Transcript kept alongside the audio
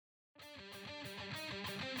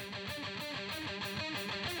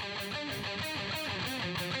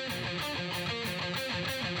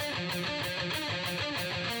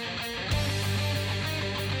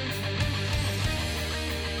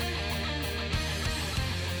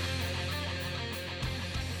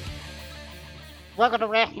Welcome to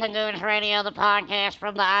Wrestling Goons Radio, the podcast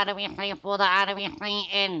from the IWC for the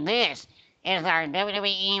IWC, and this is our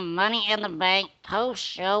WWE Money in the Bank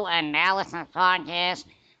post-show analysis podcast.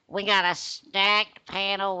 We got a stacked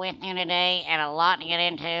panel with you today and a lot to get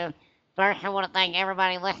into. First, I want to thank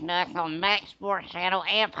everybody listening to us on Max Sports Channel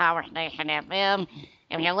and Power Station FM.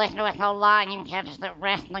 If you're listening to us online, you can catch us at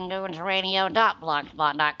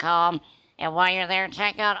WrestlingGoonsRadio.blogspot.com. And while you're there,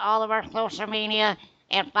 check out all of our social media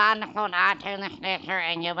and find us on iTunes and Stitcher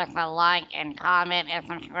and give us a like and comment and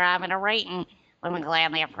subscribe and a rating. We would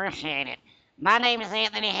gladly appreciate it. My name is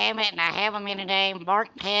Anthony Hammett, and I have with me today Mark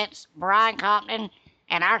Pitts, Brian Compton,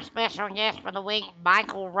 and our special guest for the week,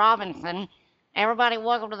 Michael Robinson. Everybody,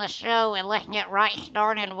 welcome to the show, and let's get right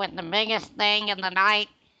started with the biggest thing in the night,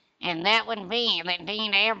 and that would be that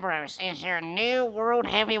Dean Ambrose is your new World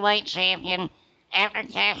Heavyweight Champion after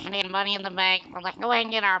cashing in Money in the Bank. So let's go ahead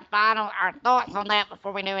and get our thoughts on that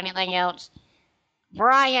before we do anything else.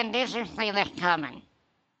 Brian, did you see this coming?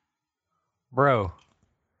 Bro,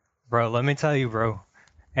 let me tell you, bro.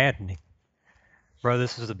 Anthony, bro,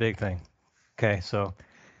 this is the big thing. Okay, so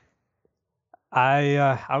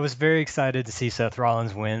I was very excited to see Seth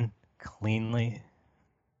Rollins win cleanly.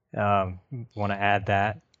 Want to add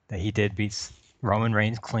that he did beat Roman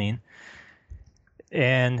Reigns clean.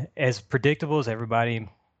 And as predictable as everybody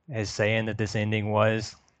is saying that this ending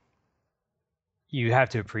was, you have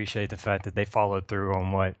to appreciate the fact that they followed through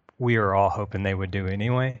on what we were all hoping they would do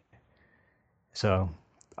anyway. So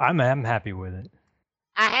I'm happy with it.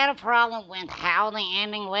 I had a problem with how the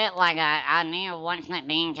ending went. Like, I knew once that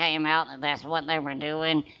Dean came out that that's what they were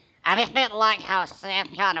doing. I just didn't like how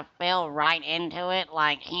Seth kind of fell right into it.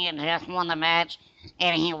 Like, he had just won the match,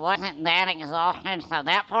 and he wasn't that exhausted, so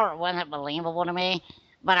that part wasn't believable to me.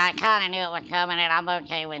 But I kind of knew it was coming, and I'm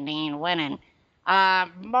okay with Dean winning.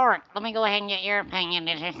 Mark, let me go ahead and get your opinion.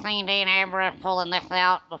 Did you see Dean Ambrose pulling this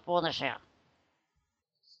out before the show?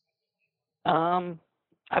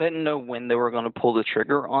 I didn't know when they were going to pull the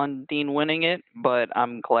trigger on Dean winning it, but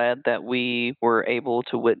I'm glad that we were able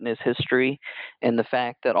to witness history and the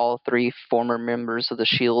fact that all three former members of the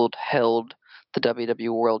Shield held the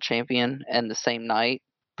WWE World Champion in the same night,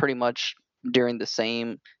 pretty much during the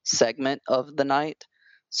same segment of the night.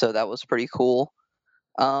 So that was pretty cool.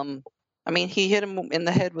 I mean, he hit him in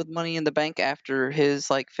the head with Money in the Bank after his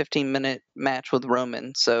 15-minute match with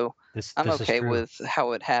Roman, so I'm This is okay true. with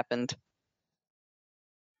how it happened.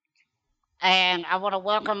 And I want to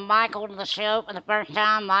welcome Michael to the show for the first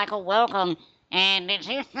time. Michael, welcome. And did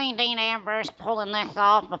you see Dean Ambrose pulling this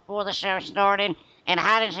off before the show started? And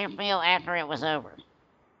how did you feel after it was over?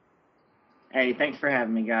 Hey, thanks for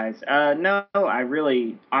having me, guys. No, I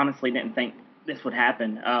really honestly didn't think this would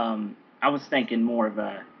happen. I was thinking more of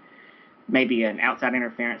maybe an outside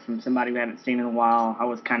interference from somebody we haven't seen in a while. I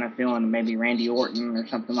was kind of feeling maybe Randy Orton or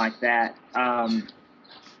something like that.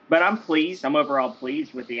 But I'm pleased. I'm overall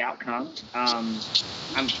pleased with the outcome. I'm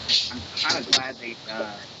kind of glad they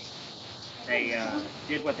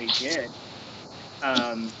did what they did.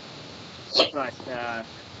 But the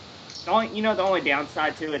only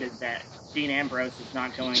downside to it is that Dean Ambrose is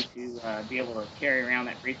not going to be able to carry around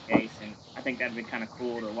that briefcase, and I think that'd be kind of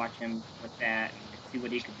cool to watch him with that and see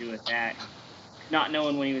what he could do with that, and not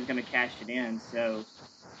knowing when he was going to cash it in. So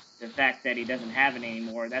the fact that he doesn't have it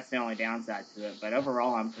anymore, that's the only downside to it. But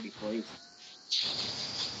overall, I'm pretty pleased.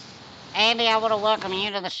 Andy, I want to welcome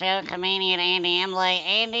you to the show, comedian Andy Emley.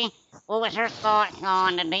 Andy, what was your thoughts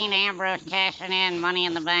on the Dean Ambrose cashing in Money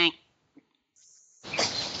in the Bank?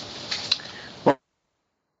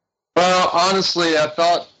 Well, honestly, I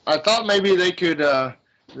thought maybe they could. I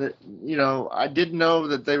didn't know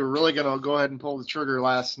that they were really going to go ahead and pull the trigger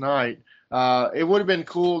last night. It would have been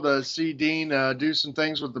cool to see Dean do some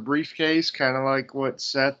things with the briefcase, kind of like what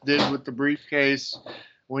Seth did with the briefcase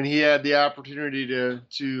when he had the opportunity to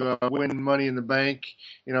win Money in the Bank.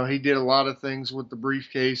 You know, he did a lot of things with the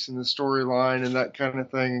briefcase and the storyline and that kind of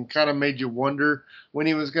thing, and kind of made you wonder when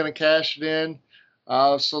he was going to cash it in.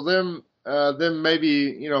 So them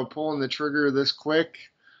maybe pulling the trigger this quick.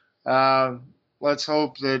 Let's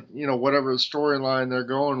hope that whatever the storyline they're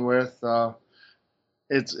going with,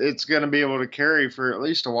 it's going to be able to carry for at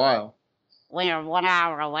least a while. We are 1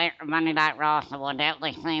 hour away from Monday Night Raw, so we'll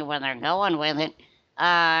definitely see where they're going with it.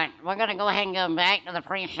 We're going to go ahead and go back to the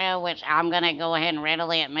pre-show, which I'm going to go ahead and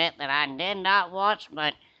readily admit that I did not watch,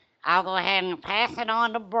 but I'll go ahead and pass it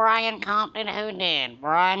on to Brian Compton, who did.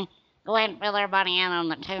 Brian, go ahead and fill everybody in on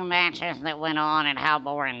the two matches that went on and how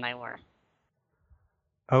boring they were.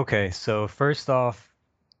 Okay, so first off,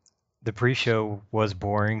 the pre-show was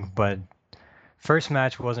boring, but first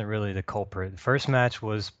match wasn't really the culprit. The first match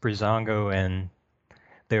was Breezango and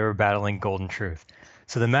they were battling Golden Truth.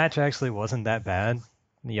 So the match actually wasn't that bad.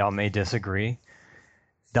 Y'all may disagree.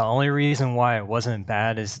 The only reason why it wasn't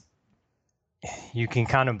bad is you can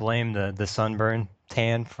kind of blame the sunburn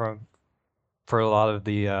tan for a lot of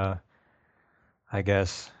the I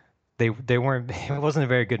guess they weren't it wasn't a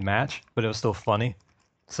very good match, but it was still funny.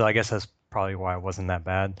 So I guess that's probably why it wasn't that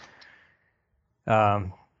bad.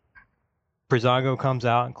 Breezango comes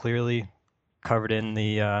out and clearly covered in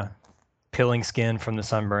the peeling skin from the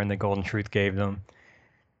sunburn that Golden Truth gave them.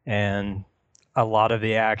 And a lot of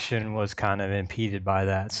the action was kind of impeded by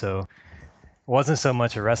that. So it wasn't so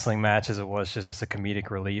much a wrestling match as it was just a comedic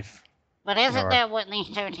relief. But isn't that what these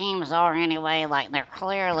two teams are anyway? Like, they're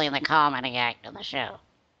clearly the comedy act of the show.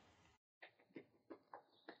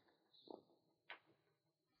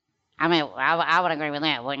 I mean, I would agree with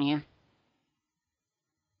that, wouldn't you?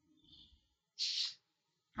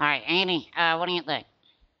 All right, Andy, what do you think?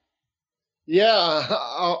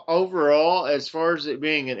 Yeah, overall, as far as it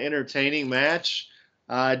being an entertaining match,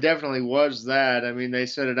 it definitely was that. I mean, they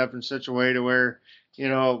set it up in such a way to where,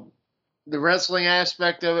 the wrestling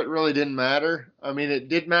aspect of it really didn't matter. I mean, it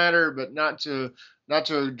did matter, but not to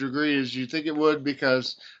a degree as you think it would,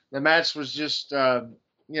 because the match was just,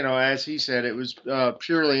 as he said, it was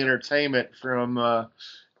purely entertainment from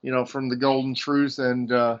the Golden Truth and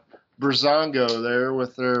Breezango there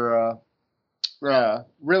with their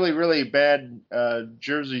really, really bad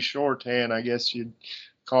Jersey Shore tan, I guess you'd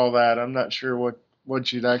call that. I'm not sure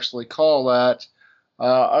what you'd actually call that.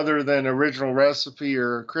 Other than original recipe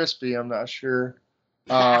or crispy, I'm not sure.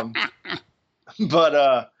 But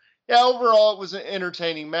yeah, overall it was an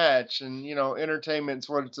entertaining match, and entertainment's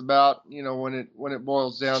what it's about. When it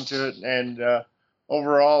boils down to it, and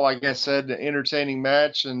overall, like I said, an entertaining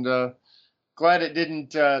match, and glad it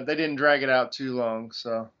didn't they didn't drag it out too long.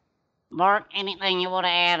 So, Mark, anything you want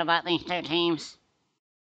to add about these two teams?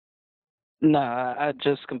 No, I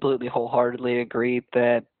just completely wholeheartedly agree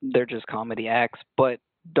that they're just comedy acts, but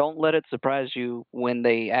don't let it surprise you when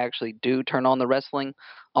they actually do turn on the wrestling.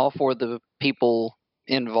 All four of the people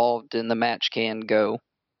involved in the match can go.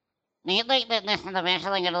 Do you think that this is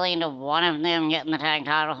eventually going to lead to one of them getting the tag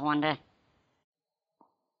titles one day?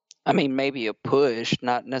 I mean, maybe a push,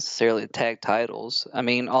 not necessarily tag titles. I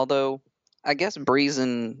mean, although I guess Breeze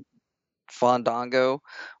and Fandango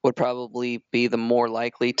would probably be the more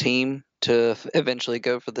likely team to eventually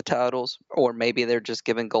go for the titles, or maybe they're just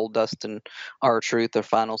giving Goldust and R-Truth their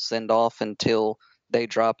final send off until they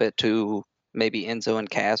drop it to maybe Enzo and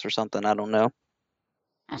Cass or something. I don't know.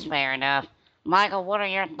 That's fair enough. Michael, what are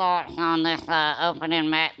your thoughts on this opening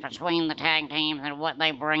match between the tag teams and what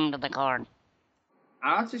they bring to the card?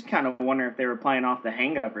 I was just kind of wondering if they were playing off the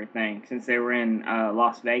hangover thing since they were in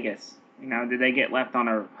Las Vegas. Did they get left on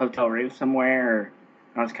a hotel roof somewhere? Or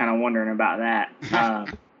I was kind of wondering about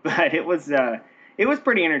that. But it was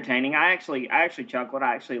pretty entertaining. I actually chuckled.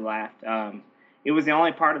 I actually laughed. It was the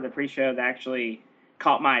only part of the pre-show that actually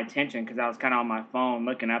caught my attention because I was kind of on my phone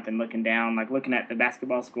looking up and looking down, like looking at the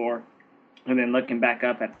basketball score and then looking back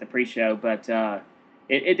up at the pre-show. But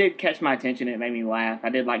it did catch my attention. It made me laugh. I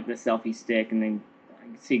did like the selfie stick, and then I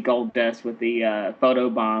could see Goldust with the photo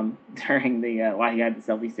bomb during the while he had the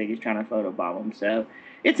selfie stick. He's trying to photo bomb him. So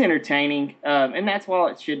it's entertaining, and that's all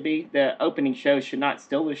it should be. The opening show should not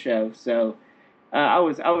steal the show. So I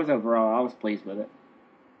was overall, I was pleased with it.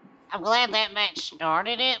 I'm glad that match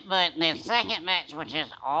started it, but the second match was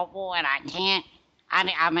just awful, and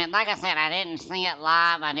I mean, like I said, I didn't see it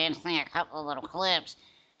live. I did see a couple of little clips,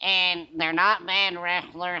 and they're not bad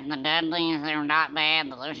wrestlers. The Dudleys, they're not bad.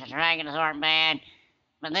 The Lucha Dragons aren't bad.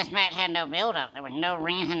 But this match had no build-up. There was no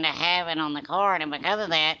reason to have it on the card, and because of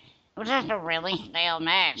that, it was just a really stale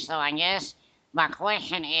match. So I guess my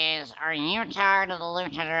question is, are you tired of the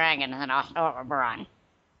Lucha Dragons? And I'll start with Brian.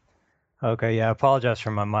 Okay, yeah, I apologize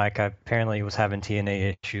for my mic. I apparently was having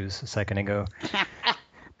TNA issues a second ago.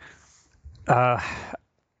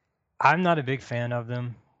 I'm not a big fan of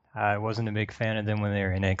them. I wasn't a big fan of them when they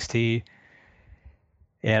were in NXT.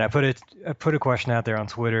 And I put a question out there on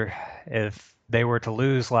Twitter. If they were to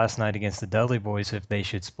lose last night against the Dudley Boys, if they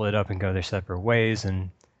should split up and go their separate ways.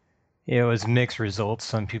 And it was mixed results.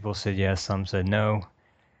 Some people said yes, some said no.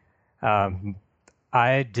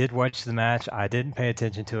 I did watch the match. I didn't pay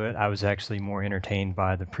attention to it. I was actually more entertained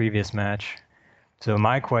by the previous match. So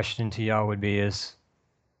my question to y'all would be is,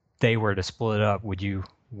 they were to split up, would you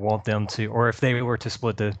want them to, or if they were to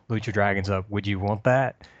split the Lucha Dragons up, would you want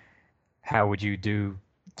that? How would you do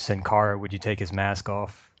Sin Cara? Would you take his mask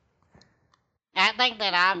off? I think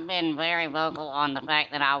that I've been very vocal on the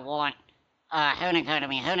fact that I want Hunico to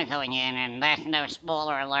be Hunico again, and that's no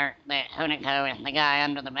spoiler alert that Hunico is the guy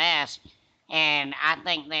under the mask. And I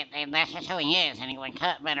think that's just who he is, and he would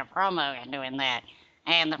cut better promos doing that.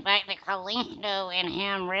 And the fact that Kalisto and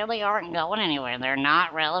him really aren't going anywhere, they're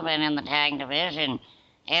not relevant in the tag division.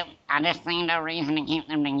 I just see no reason to keep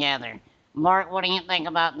them together. Mark, what do you think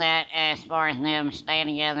about that as far as them staying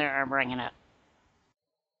together or bringing up?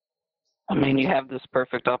 I mean, you have this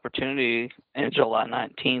perfect opportunity in July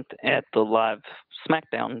 19th at the live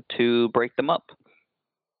SmackDown to break them up,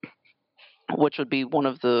 which would be one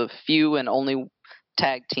of the few and only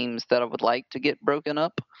tag teams that I would like to get broken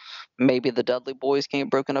up. Maybe the Dudley Boys can get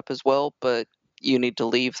broken up as well, but you need to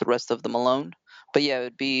leave the rest of them alone. But yeah, it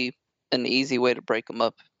would be an easy way to break them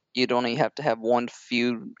up. You'd only have to have one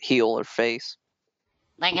feud, heel or face.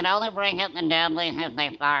 They can only break up the Dudleys if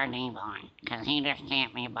they fire Devon, because he just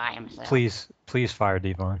can't be by himself. Please fire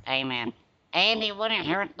Devon. Amen. Andy, what is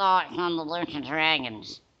your thoughts on the Lucha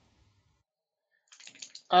Dragons?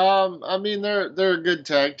 I mean, they're a good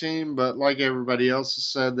tag team, but like everybody else has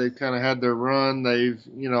said, they've kind of had their run.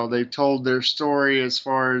 They've told their story as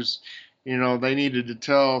far as they needed to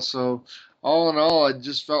tell. So all in all, I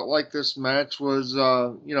just felt like this match was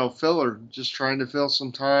filler, just trying to fill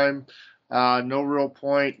some time. No real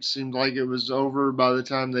point. Seemed like it was over by the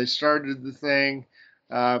time they started the thing.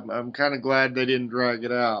 I'm kind of glad they didn't drag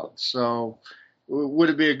it out. So. Would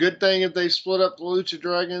it be a good thing if they split up the Lucha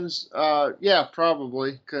Dragons? Yeah,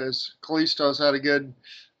 probably, because Kalisto's had a good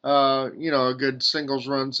singles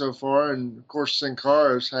run so far, and of course Sin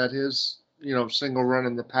Cara's had his, single run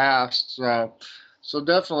in the past. So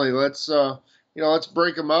definitely, let's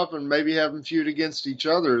break them up and maybe have them feud against each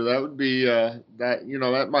other. That would be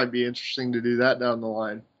that might be interesting to do that down the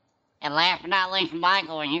line. And last but not least,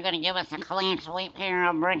 Michael, are you going to give us a clean sweep here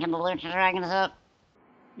on breaking the Lucha Dragons up?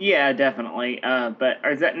 Yeah, definitely. But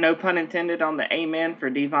is that no pun intended on the amen for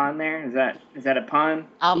Devon there? Is that a pun?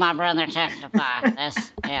 Oh, my brother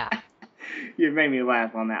testifies. Yeah. You made me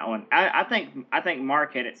laugh on that one. I think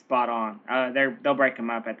Mark hit it spot on. They'll break them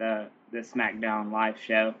up at the SmackDown live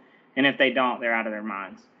show, and if they don't, they're out of their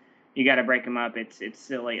minds. You got to break them up. It's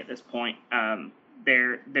silly at this point.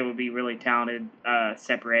 They will be really talented,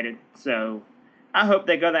 separated. So I hope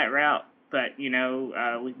they go that route. But,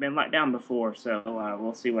 we've been let down before, so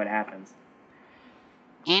we'll see what happens.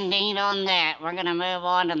 Indeed on that. We're going to move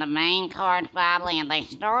on to the main card finally, and they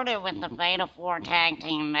started with the Fatal 4 tag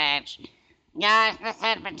team match. Guys, this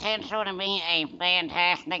had potential to be a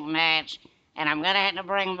fantastic match, and I'm going to have to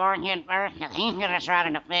bring Mark in first because he's going to try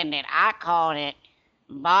to defend it. I called it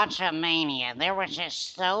Botchamania. There was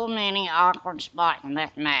just so many awkward spots in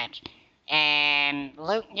this match. And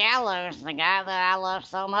Luke Gallows, the guy that I love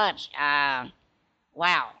so much,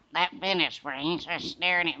 wow, that finish where he's just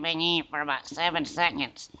staring at Big E for about 7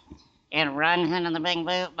 seconds and runs into the big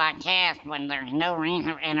boot by Cass when there's no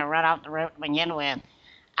reason for him to run off the rope to begin with.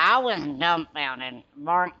 I was dumbfounded.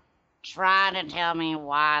 Mark, try to tell me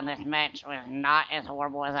why this match was not as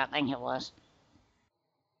horrible as I think it was.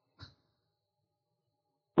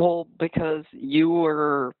 Well, because you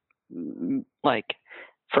were,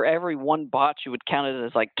 for every one botch, you would count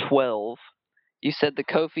it as 12. You said the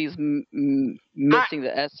Kofi's missing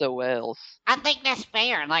the SOLs. I think that's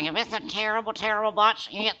fair. If it's a terrible, terrible botch,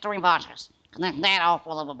 you get 3 botches. And that's that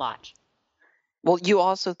awful of a botch. Well, you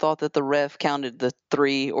also thought that the ref counted the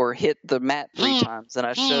 3 or hit the mat 3 times, and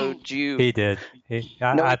I showed you. He did.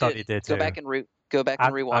 I thought he did too. Go back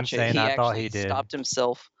and rewatch I'm saying it. I thought he did. Stopped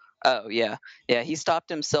himself. Oh yeah. He stopped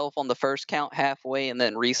himself on the first count halfway and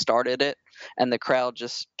then restarted it, and the crowd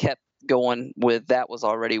just kept going with that was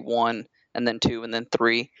already 1, and then 2, and then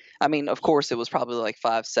 3. I mean, of course, it was probably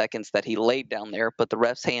 5 seconds that he laid down there, but the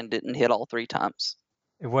ref's hand didn't hit all 3 times.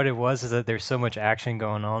 What it was is that there's so much action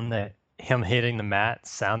going on that him hitting the mat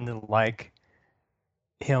sounded like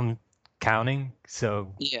him counting.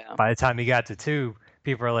 So yeah. By the time he got to 2,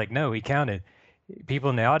 people are like, no, he counted.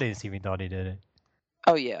 People in the audience even thought he did it.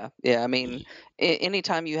 Oh, yeah. Yeah, I mean,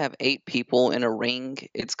 anytime you have 8 people in a ring,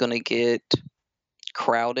 it's going to get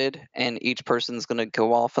crowded, and each person's going to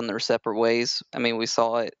go off in their separate ways. I mean, we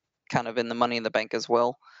saw it kind of in the Money in the Bank as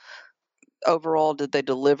well. Overall, did they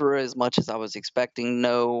deliver as much as I was expecting?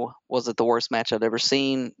 No. Was it the worst match I'd ever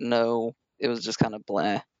seen? No. It was just kind of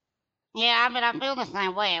blah. Yeah, I mean, I feel the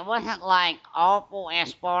same way. It wasn't awful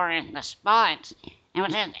as far as the spots. It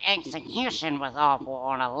was just execution was awful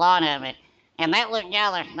on a lot of it. And that Luke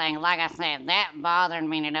Gallows thing, like I said, that bothered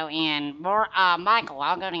me to no end. Michael,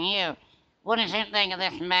 I'll go to you. What did you think of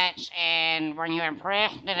this match, and were you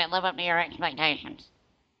impressed? Did it live up to your expectations?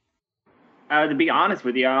 To be honest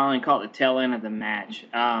with you, I only caught the tail end of the match.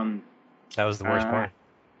 That was the worst part.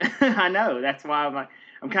 I know. That's why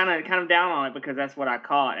I'm kind of down on it, because that's what I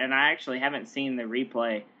caught, and I actually haven't seen the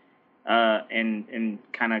replay and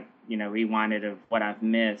kind of rewinded of what I've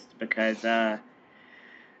missed because there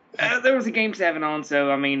was a Game 7 on,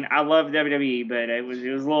 so I mean I love WWE, but it was a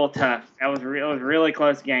little tough. It was a really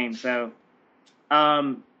close game, so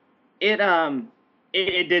um, it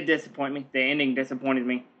did disappoint me. The ending disappointed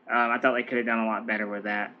me. I thought they could have done a lot better with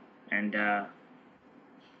that, and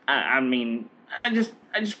I mean, I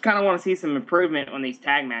just kind of want to see some improvement on these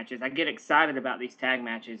tag matches. I get excited about these tag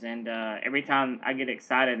matches, and every time I get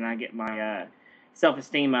excited and I get my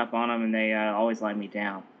self-esteem up on them, and they always let me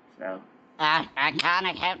down. So. I kind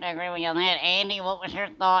of have to agree with you on that. Andy, what was your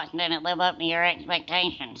thoughts? Did it live up to your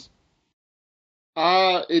expectations?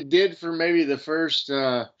 It did for maybe the first,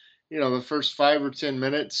 the first 5 or 10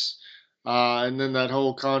 minutes, and then that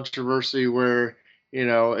whole controversy where,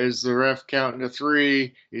 is the ref counting to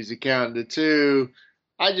three? Is he counting to two?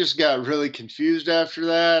 I just got really confused after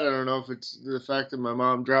that. I don't know if it's the fact that my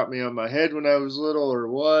mom dropped me on my head when I was little or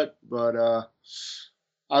what, but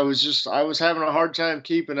I was having a hard time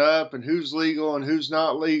keeping up and who's legal and who's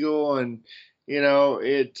not legal, and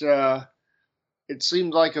it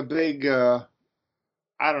seemed like a big. I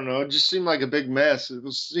don't know. It just seemed like a big mess.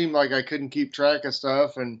 Seemed like I couldn't keep track of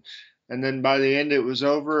stuff, and then by the end it was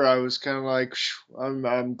over. I was kind of like,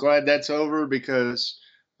 I'm glad that's over because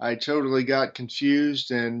I totally got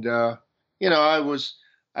confused, and I was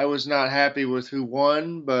not happy with who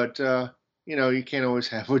won, but you can't always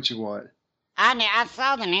have what you want. I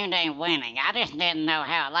saw the New Day winning. I just didn't know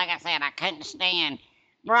how. Like I said, I couldn't stand.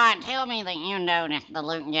 Brian, tell me that you noticed the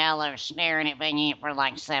Luke Gallows staring at Vignette for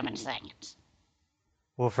like 7 seconds.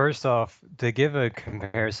 Well, first off, to give a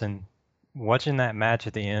comparison, watching that match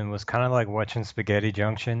at the end was kind of like watching Spaghetti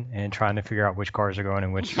Junction and trying to figure out which cars are going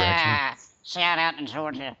in which direction. Shout out to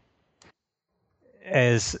Georgia.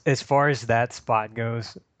 As far as that spot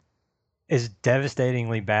goes, as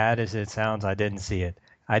devastatingly bad as it sounds, I didn't see it.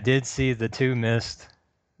 I did see the two missed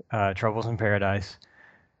Troubles in Paradise.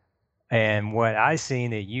 And what I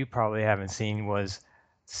seen that you probably haven't seen was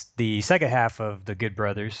the second half of the Good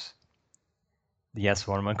Brothers. Yes,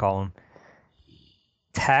 what I'm going to call them.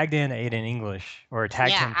 Tagged in Aiden English, or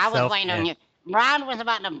tagged himself I was waiting in. on you. Brian was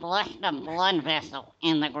about to bust a blood vessel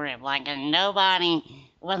in the group, like nobody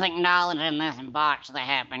was acknowledging this botch that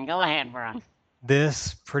happened. Go ahead, Brian.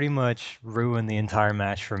 This pretty much ruined the entire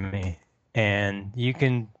match for me. And you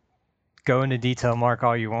can go into detail, Mark,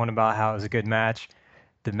 all you want about how it was a good match.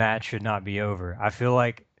 The match should not be over. I feel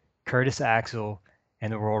like Curtis Axel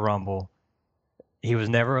in the Royal Rumble, he was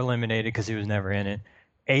never eliminated because he was never in it.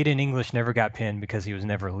 Aiden English never got pinned because he was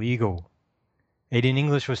never legal. Aiden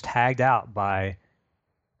English was tagged out by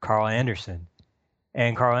Carl Anderson.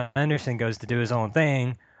 And Carl Anderson goes to do his own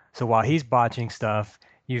thing. So while he's botching stuff,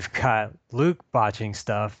 you've got Luke botching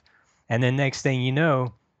stuff. And then next thing you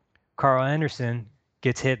know, Carl Anderson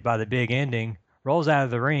gets hit by the big ending, rolls out of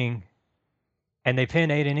the ring, and they pin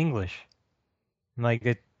Aiden English. Like,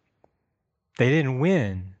 they didn't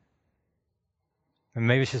win. And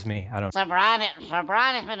maybe it's just me. I don't know. So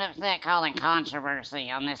Brian has been upset calling controversy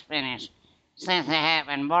on this finish since it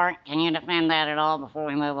happened. Mark, can you defend that at all before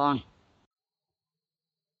we move on?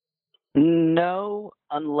 No,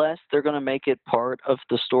 unless they're going to make it part of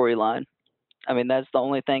the storyline. I mean, that's the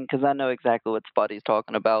only thing, because I know exactly what spot he's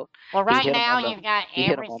talking about. Well, right now you've got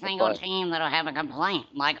every single team that'll have a complaint.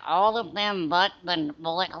 Like, all of them but the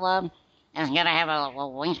Bullet Club is going to have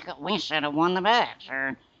we should have won the match,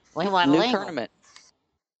 or we wasn't legal. New tournament.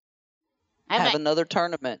 Have another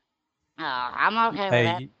tournament. Oh, I'm okay with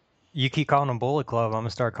that. You keep calling them Bullet Club, I'm going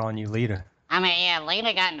to start calling you Lita. I mean, yeah,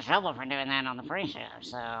 Lita got in trouble for doing that on the pre-show,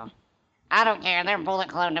 so I don't care. They're Bullet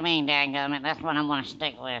Club to me, dadgummit. That's what I'm going to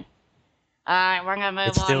stick with. All right, we're going to move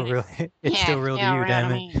on. It's still real to you,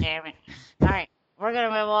 damn it. All right, we're going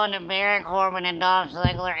to move on to Baron Corbin and Dolph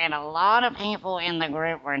Ziggler, and a lot of people in the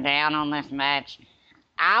group were down on this match.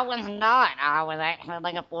 I was not. I was actually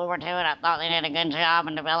looking forward to it. I thought they did a good job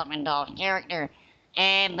in developing Dolph's character,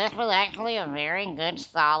 and this was actually a very good,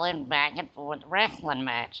 solid, back-and-forth wrestling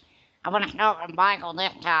match. I'm going to start with Michael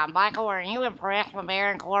this time. Michael, were you impressed with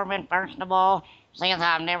Baron Corbin, first of all? Since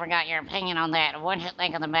I've never got your opinion on that, what did you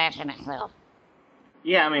think of the match in itself?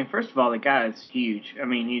 Yeah, I mean, first of all, the guy is huge. I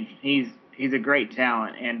mean, he's a great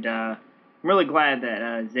talent, and I'm really glad that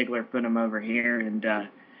Ziggler put him over here, and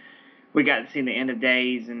we got to see the end of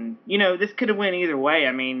days. And this could have went either way.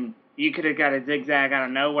 I mean, you could have got a zigzag out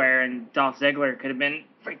of nowhere, and Dolph Ziggler could have been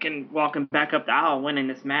freaking walking back up the aisle winning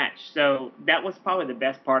this match. So that was probably the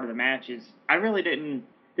best part of the match. I really didn't.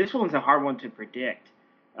 This one's a hard one to predict.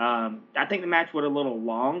 I think the match was a little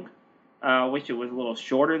long, Wish it was a little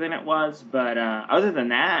shorter than it was, but other than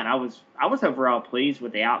that, I was overall pleased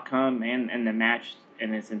with the outcome and the match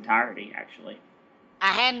in its entirety. Actually,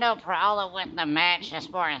 I had no problem with the match as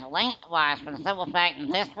far as lengthwise, for the simple fact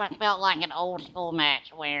that this one felt like an old school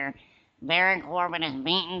match where Baron Corbin is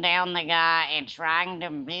beating down the guy and trying to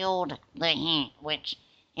build the heat, which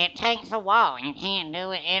it takes a while. You can't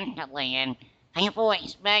do it instantly, and people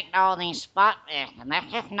expect all these spot fists, and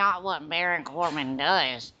that's just not what Baron Corbin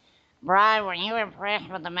does. Brian, were you impressed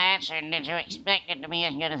with the match, and did you expect it to be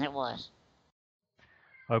as good as it was?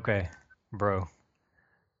 Okay, bro.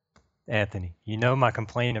 Anthony, you know my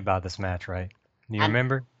complaint about this match, right? You I-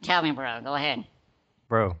 remember? Tell me, bro. Go ahead.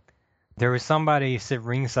 Bro, there was somebody sit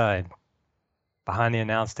ringside behind the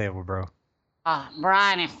announce table, bro. Oh,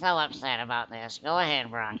 Brian is so upset about this. Go ahead,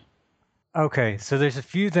 Brian. Okay, so there's a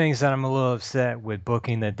few things that I'm a little upset with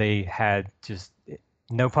booking that they had just,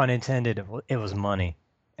 no pun intended, it was money.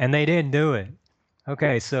 And they didn't do it.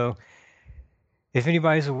 Okay, so if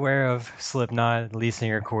anybody's aware of Slipknot, lead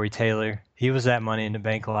singer Corey Taylor, he was at Money in the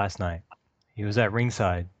Bank last night. He was at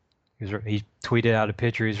ringside. He tweeted out a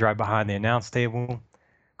picture. He's right behind the announce table.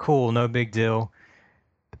 Cool, no big deal.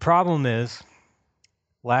 The problem is,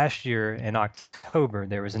 last year in October,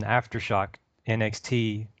 there was an Aftershock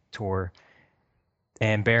NXT tour,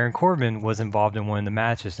 and Baron Corbin was involved in one of the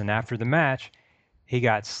matches. And after the match, he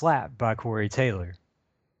got slapped by Corey Taylor.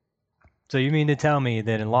 So you mean to tell me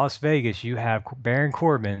that in Las Vegas, you have Baron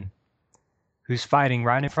Corbin, who's fighting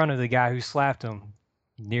right in front of the guy who slapped him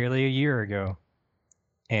nearly a year ago,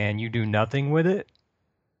 and you do nothing with it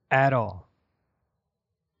at all?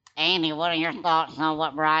 Andy, what are your thoughts on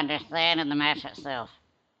what Brian just said and the match itself?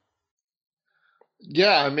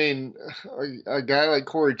 Yeah, I mean, a guy like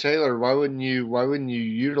Corey Taylor, why wouldn't you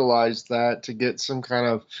utilize that to get some kind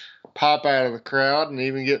of pop out of the crowd and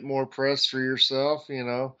even get more press for yourself?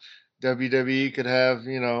 WWE could have,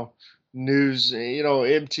 news,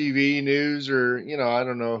 MTV news, or, I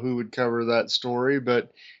don't know who would cover that story,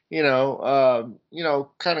 but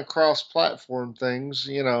kind of cross-platform things,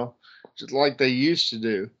 just like they used to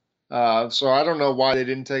do. So I don't know why they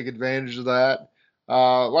didn't take advantage of that.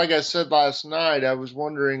 Like I said last night, I was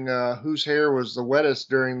wondering whose hair was the wettest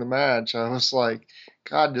during the match. I was like,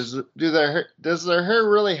 God, does their hair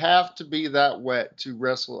really have to be that wet to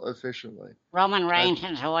wrestle efficiently? Roman Reigns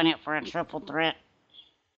is doing it for a triple threat.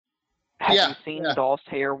 Have Yeah, you seen yeah. Dolph's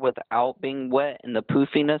hair without being wet and the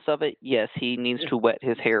poofiness of it? Yes, he needs to wet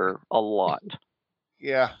his hair a lot.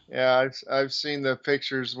 Yeah, I've seen the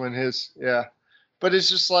pictures when but it's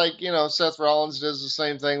just like, Seth Rollins does the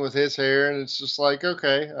same thing with his hair, and it's just like,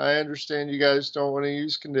 okay, I understand you guys don't want to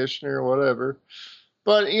use conditioner or whatever.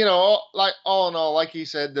 But, all in all, like he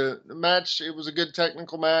said, the match, it was a good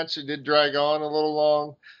technical match. It did drag on a little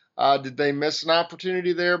long. Did they miss an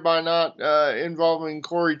opportunity there by not involving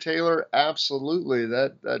Corey Taylor? Absolutely.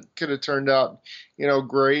 That could have turned out,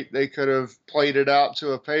 great. They could have played it out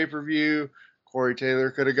to a pay-per-view. Corey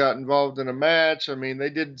Taylor could have got involved in a match. I mean, they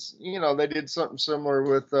did something similar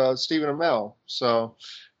with Stephen Amell. So,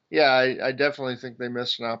 yeah, I definitely think they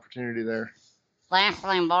missed an opportunity there.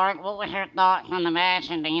 Lastly, Mark, what was your thoughts on the match,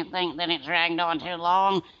 and do you think that it dragged on too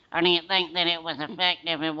long, or do you think that it was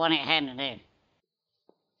effective in what it had to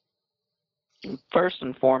do? First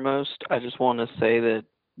and foremost, I just want to say that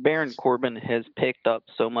Baron Corbin has picked up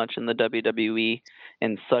so much in the WWE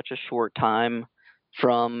in such a short time,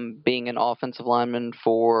 from being an offensive lineman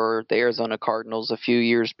for the Arizona Cardinals a few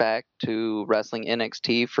years back to wrestling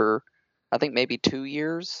NXT for, I think, maybe 2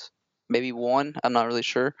 years, maybe one. I'm not really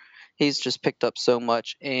sure. He's just picked up so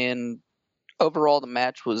much, and overall the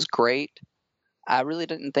match was great. I really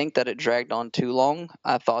didn't think that it dragged on too long.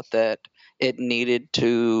 I thought that it needed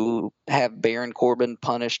to have Baron Corbin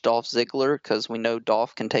punish Dolph Ziggler, because we know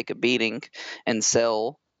Dolph can take a beating and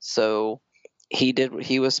sell. So he did what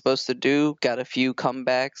he was supposed to do, got a few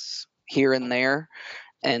comebacks here and there,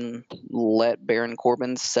 and let Baron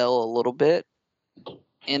Corbin sell a little bit.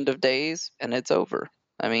 End of days, and it's over.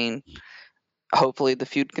 I mean, hopefully the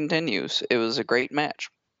feud continues. It was a great match.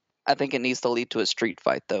 I think it needs to lead to a street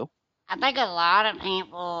fight, though. I think a lot of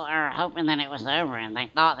people are hoping that it was over, and they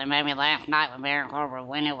thought that maybe last night when Baron Corbin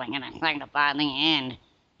winning was going to signify the end.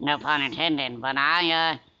 No pun intended. But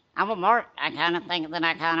I'm a Mark. I kind of think that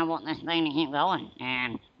I kind of want this thing to keep going.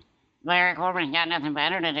 And Baron Corbin's got nothing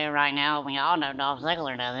better to do right now. We all know Dolph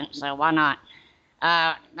Ziggler doesn't, so why not?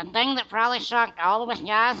 The thing that probably shocked all of us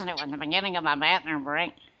guys, and it was the beginning of my bathroom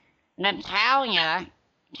break, Natalya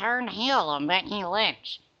turned heel on Becky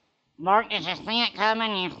Lynch. Mark, did you see it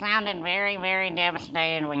coming? You sounded very, very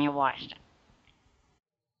devastated when you watched it.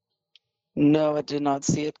 No, I did not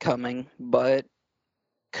see it coming, but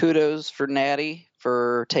kudos for Natty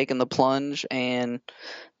for taking the plunge and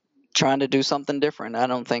trying to do something different. I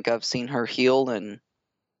don't think I've seen her heel, and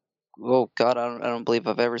oh god, I don't believe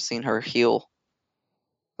I've ever seen her heel,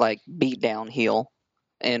 like beat down heel,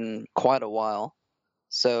 in quite a while.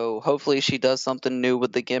 So hopefully she does something new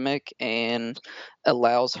with the gimmick and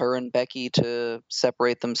allows her and Becky to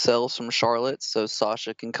separate themselves from Charlotte so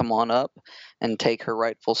Sasha can come on up and take her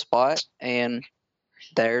rightful spot. And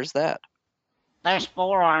there's that. Those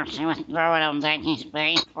forearms she was throwing on Becky's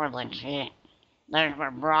face were legit. Those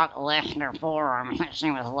were Brock Lesnar forearms that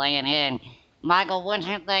she was laying in. Michael, what did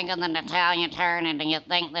you think of the Natalya turn, and do you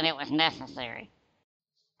think that it was necessary?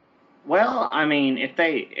 Well, I mean, if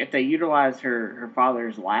they utilize her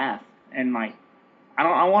father's laugh and like, I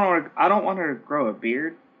don't want her to grow a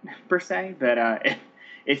beard per se, but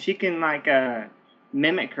if she can like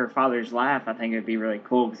mimic her father's laugh, I think it'd be really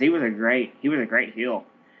cool because he was a great heel.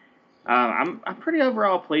 I'm pretty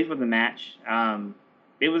overall pleased with the match.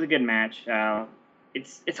 It was a good match.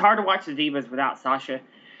 It's hard to watch the Divas without Sasha,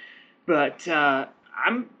 but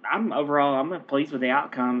I'm overall pleased with the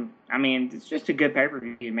outcome. I mean, it's just a good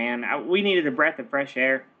pay-per-view, man. We needed a breath of fresh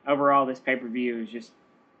air. Overall, this pay-per-view is just,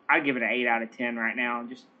 I'd give it an 8 out of 10 right now,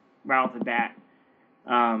 just right off the bat.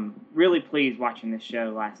 Really pleased watching this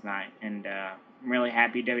show last night, and I'm really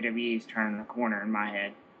happy WWE's turning the corner in my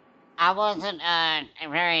head. I wasn't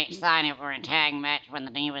very excited for a tag match with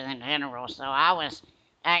the Divas in general, so I was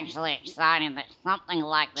actually excited that something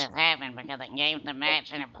like this happened because it gave the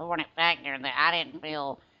match an important factor that I didn't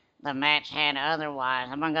feel the match had otherwise.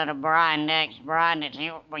 I'm gonna go to Brian next. Brian,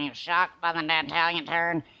 were you shocked by the Natalya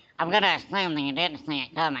turn? I'm gonna assume that you didn't see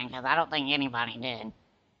it coming because I don't think anybody did.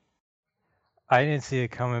 I didn't see it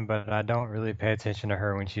coming, but I don't really pay attention to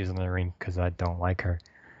her when she's in the ring because I don't like her.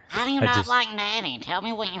 How do you not like Natty? Tell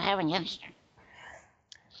me what you have against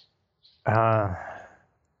her.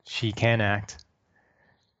 She can act.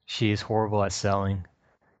 She is horrible at selling.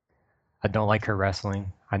 I don't like her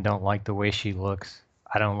wrestling. I don't like the way she looks.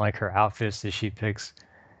 I don't like her outfits that she picks.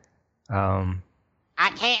 I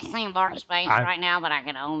can't see Mark's face right now, but I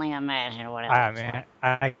can only imagine what it looks like.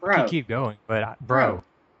 I could keep going, but bro.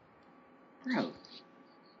 Come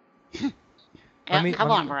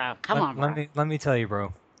on, bro. Let me tell you,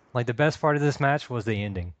 bro. Like, the best part of this match was the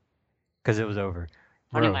ending, because it was over.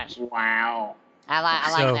 Pretty much. Wow. I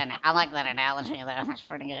like that analogy, though. That's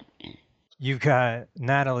pretty good. You've got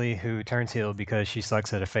Natalie, who turns heel because she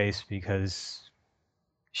sucks at a face because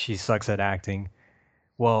she sucks at acting.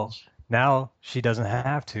 Well, now she doesn't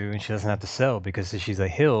have to, and she doesn't have to sell because she's a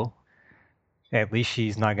heel. At least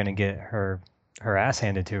she's not going to get her ass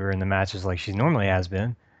handed to her in the matches like she normally has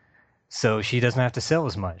been. So she doesn't have to sell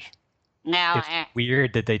as much. Now, it's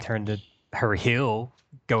weird that they turned her heel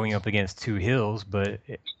going up against two heels, but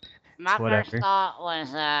my first thought was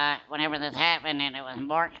whenever this happened, and it was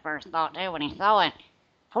Mark's first thought too when he saw it.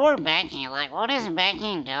 Poor Becky, like, what is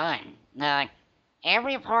Becky doing? Like,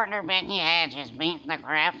 every partner Becky had just beats the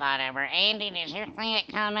crap out of her. Andy, did you see it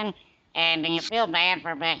coming? And do you feel bad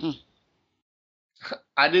for Becky?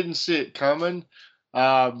 I didn't see it coming.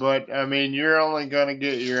 But I mean, you're only going to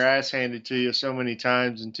get your ass handed to you so many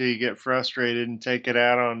times until you get frustrated and take it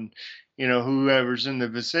out on, whoever's in the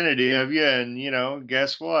vicinity of you. And,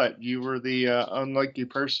 guess what? You were the unlucky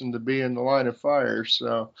person to be in the line of fire.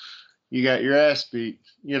 So you got your ass beat,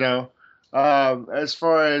 As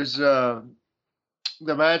far as the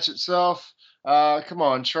match itself, come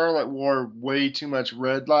on, Charlotte wore way too much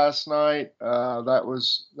red last night. That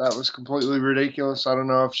was completely ridiculous. I don't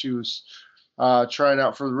know if she was trying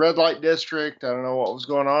out for the red light district. I don't know what was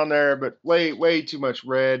going on there, but way too much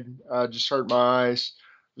red. Just hurt my eyes.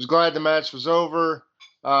 I was glad the match was over.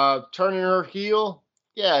 Turning her heel,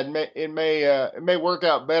 yeah, it may work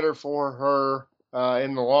out better for her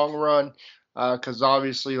in the long run, because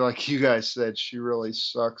obviously, like you guys said, she really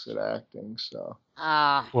sucks at acting. So,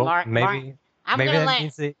 maybe that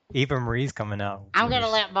means that Eva Marie's coming out. I'm gonna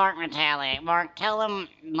let Mark retaliate. Mark, tell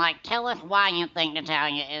us why you think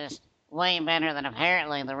Natalya is way better than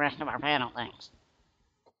apparently the rest of our panel thinks.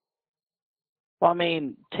 Well, I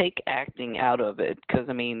mean, take acting out of it, because,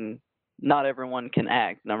 I mean, not everyone can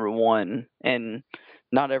act, number one, and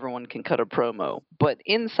not everyone can cut a promo. But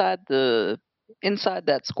inside that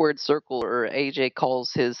squared circle, or AJ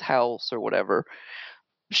calls his house or whatever,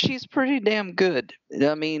 she's pretty damn good.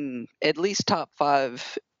 I mean, at least top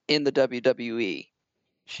 5 in the WWE.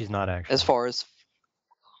 She's not actually.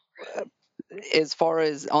 As far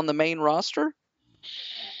as on the main roster,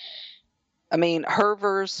 I mean, her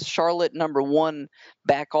versus Charlotte number 1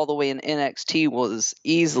 back all the way in NXT was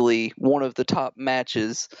easily one of the top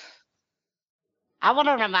matches I want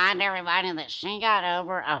to remind everybody that she got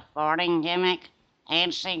over a farting gimmick,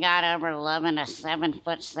 and she got over loving a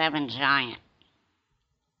 7'7" giant.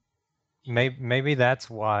 Maybe that's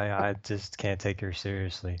why I just can't take her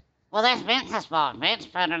seriously. Well, that's Vince's fault. Vince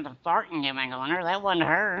put her the farting gimmick on her. That wasn't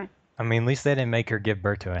her. I mean, at least they didn't make her give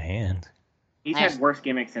birth to a hand. He's had worse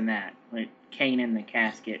gimmicks than that. Like Kane in the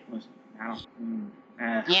casket was.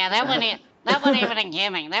 Yeah, that wasn't it. That wasn't even a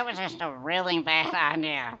gimmick. That was just a really bad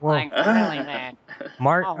idea. Well- Like really bad.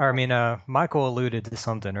 Michael alluded to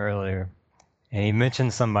something earlier, and he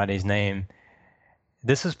mentioned somebody's name.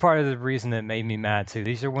 This is part of the reason that made me mad too.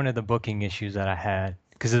 These are one of the booking issues that I had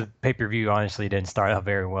because the pay-per-view honestly didn't start out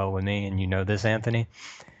very well with me, and you know this, Anthony.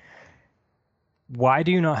 Why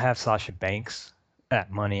do you not have Sasha Banks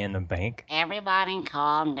at Money in the Bank? Everybody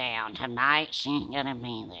calm down. Tonight she's gonna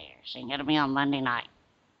be there. She's gonna be on Monday night.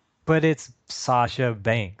 But it's Sasha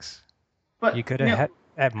Banks. But You could have had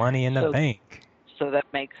at Money in the So- Bank. So that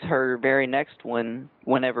makes her very next one,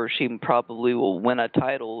 whenever she probably will win a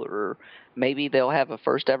title, or maybe they'll have a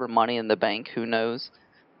first ever Money in the Bank. Who knows?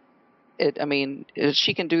 I mean, if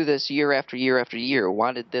she can do this year after year after year,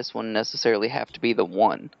 why did this one necessarily have to be the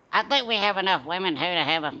one? I think we have enough women too to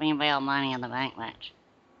have a female Money in the Bank match.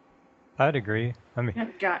 I'd agree. I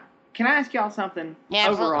mean, God, can I ask y'all something? Yeah,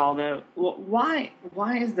 absolutely. Overall, though, why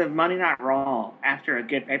is the Monday Night Raw after a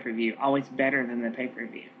good pay-per-view always better than the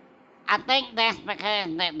pay-per-view? I think that's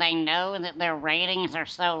because that they know that their ratings are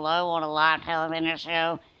so low on a live television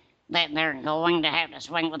show that they're going to have to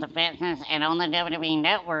swing with the fences, and on the WWE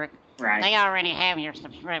Network, Right. they already have your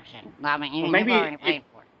subscription. I mean, Well, you've maybe already paid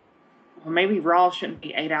for it. Well, maybe Raw shouldn't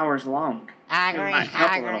be 8 hours long. I It agree. might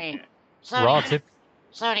help I a little agree. bit. So, Raw do you- tip.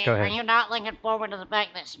 so Go are ahead. you not looking forward to the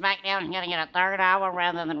fact that SmackDown is going to get a third hour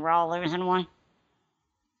rather than Raw losing one?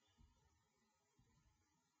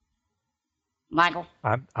 Michael?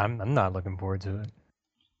 I'm not looking forward to it.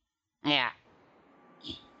 Yeah.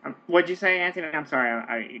 What'd you say, Anthony? I'm sorry,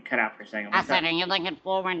 I cut out for a second. I What's said, that? are you looking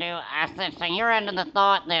forward to? I said, so you're under the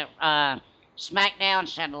thought that SmackDown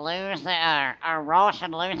should lose, or Raw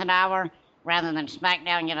should lose an hour rather than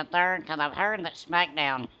SmackDown get a third? Because I've heard that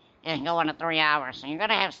SmackDown is going to 3 hours, so you're going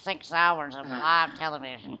to have 6 hours of live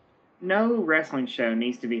television. No wrestling show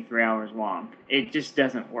needs to be 3 hours long. It just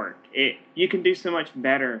doesn't work. You can do so much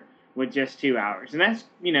better with just 2 hours, and that's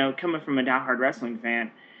coming from a diehard wrestling fan.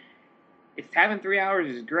 If having 3 hours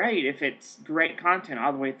is great, if it's great content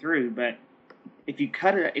all the way through, but if you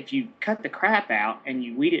cut the crap out and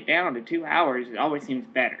you weed it down to 2 hours, it always seems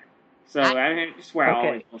better. So I mean, it's where I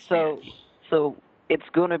always will stand. So it's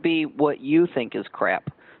going to be what you think is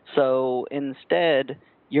crap. So instead,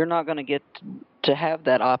 you're not going to get to have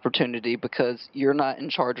that opportunity because you're not in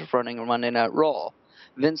charge of running Monday Night Raw.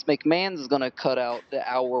 Vince McMahon's going to cut out the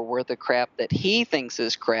hour worth of crap that he thinks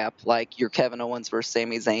is crap, like your Kevin Owens versus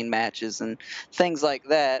Sami Zayn matches and things like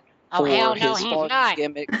that, Oh, for hell no, his he's farting not.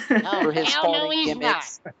 gimmicks, Oh, for his hell no, farting he's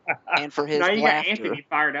gimmicks, and for his Now you got laughter. Anthony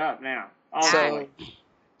fired up now. Oh, So boy.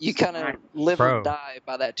 you kind of Right. live Bro. and die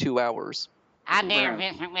by that 2 hours. I dare Right.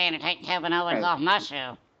 Vince McMahon to take Kevin Owens Right. off my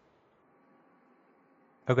show.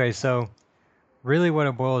 Okay, so really what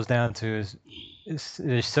it boils down to is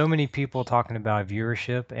there's so many people talking about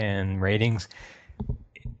viewership and ratings.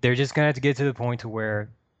 They're just gonna have to get to the point to where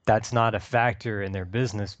that's not a factor in their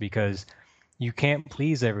business because you can't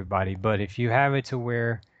please everybody. But if you have it to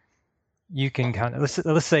where you can kind of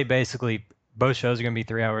let's say basically both shows are gonna be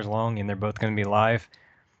 3 hours long and they're both gonna be live.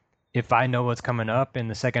 If I know what's coming up in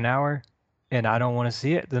the second hour and I don't want to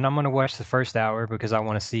see it, then I'm gonna watch the first hour because I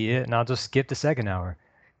want to see it, and I'll just skip the second hour.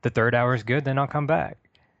 The third hour is good, then I'll come back.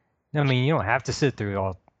 I mean, you don't have to sit through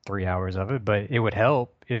all 3 hours of it, but it would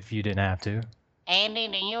help if you didn't have to. Andy,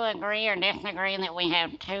 do you agree or disagree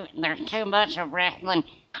that there's too much of wrestling,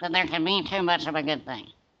 that there can be too much of a good thing?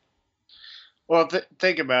 Well,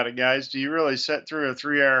 think about it, guys. Do you really sit through a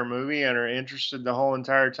 3-hour movie and are interested the whole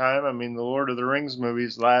entire time? I mean, the Lord of the Rings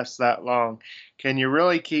movies last that long. Can you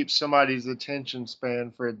really keep somebody's attention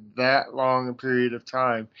span for that long a period of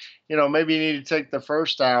time? Maybe you need to take the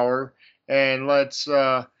first hour and let's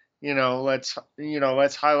highlight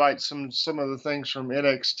some of the things from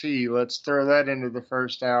NXT. Let's throw that into the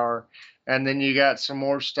first hour, and then you got some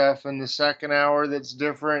more stuff in the second hour that's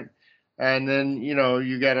different. And then,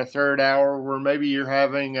 you got a third hour where maybe you're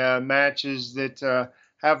having matches that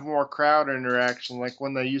have more crowd interaction, like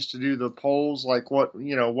when they used to do the polls, like what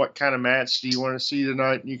kind of match do you want to see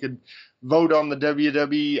tonight? And you could vote on the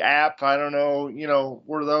WWE app. I don't know,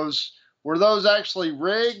 were those actually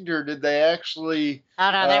rigged, or did they actually?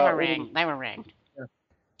 Oh, no, they were rigged. They were rigged.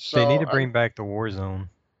 So, They need to bring back the Warzone.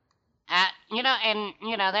 That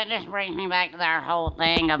just brings me back to our whole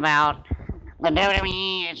thing about The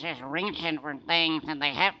WWE is just reaching for things, and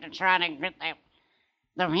they have to try to get that.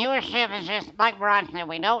 The viewership is just like Brian said.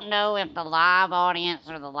 We don't know if the live audience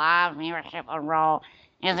or the live viewership on Raw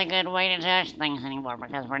is a good way to judge things anymore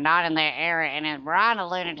because we're not in that era. And as Brian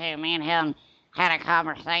alluded to, me and him had a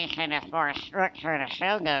conversation as far as structure of the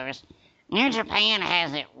show goes. New Japan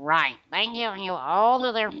has it right. They give you all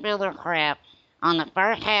of their filler crap on the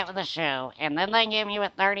first half of the show, and then they give you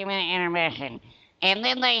a 30-minute intermission, and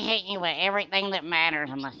then they hit you with everything that matters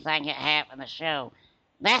in the second half of the show.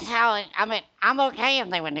 That's how I mean, I'm okay if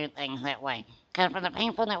they would do things that way. Because for the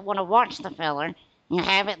people that want to watch the filler, you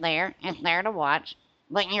have it there. It's there to watch.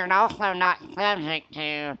 But you're also not subject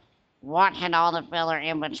to watching all the filler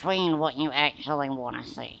in between what you actually want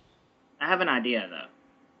to see. I have an idea, though.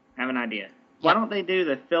 I have an idea. Why don't they do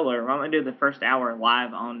the filler? Why don't they do the first hour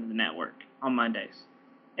live on the network on Mondays,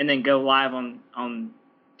 and then go live on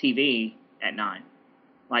TV at 9?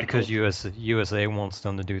 Like Because USA wants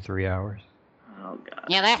them to do 3 hours. Oh god.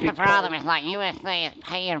 Yeah, that's the problem. It's like USA is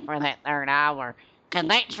paying for that third hour. Cause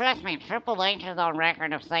they trust me, Triple H is on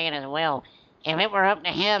record of saying as well. If it were up to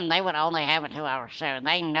him, they would only have a 2-hour show.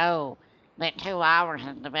 They know that 2 hours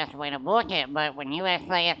is the best way to book it. But when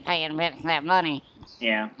USA is paying Vince that money,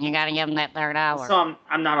 Yeah. you got to give them that third hour. So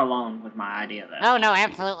I'm not alone with my idea though. Oh no,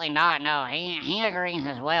 absolutely not. No, he agrees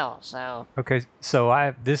as well. So Okay,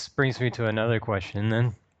 so this brings me to another question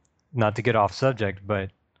then, not to get off subject,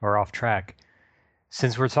 or off track.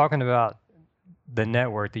 Since we're talking about the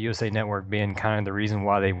network, the USA Network being kind of the reason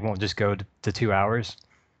why they won't just go to 2 hours,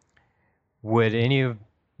 would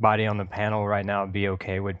anybody on the panel right now be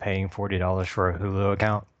okay with paying $40 for a Hulu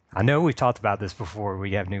account? I know we've talked about this before.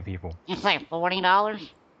 We have new people. you say $40?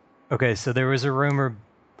 Okay, so there was a rumor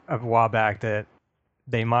a while back that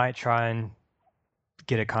they might try and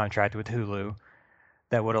get a contract with Hulu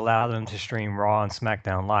that would allow them to stream Raw and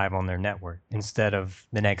SmackDown live on their network. Instead of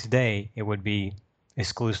the next day, it would be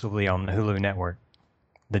exclusively on the Hulu network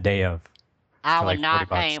the day of. I For would like not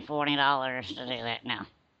 $40. pay $40 to do that now.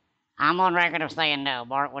 I'm on record of saying no.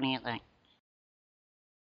 Bart, what do you think?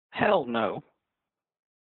 Hell no.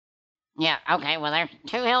 Yeah, okay, well, there's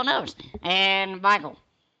 2 hell no's. And Michael?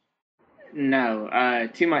 No,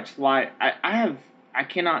 too much live. I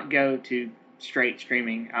cannot go to straight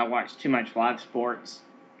streaming. I watch too much live sports.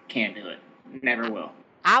 Can't do it. Never will.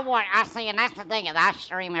 I see, and that's the thing, is I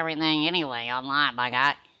stream everything anyway online. Like,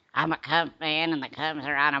 I'm a Cubs fan, and the Cubs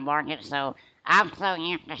are out of market, so I'm so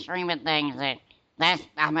used to streaming things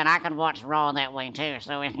I could watch Raw that way too,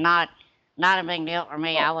 so it's not a big deal for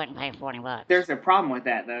me. I wouldn't pay $40. There's a problem with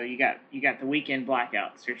that though. You got the weekend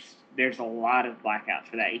blackouts. There's a lot of blackouts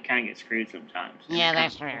for that. You kind of get screwed sometimes. Yeah,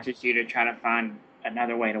 that's true. It's just you to try to find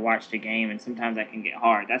another way to watch the game, and sometimes that can get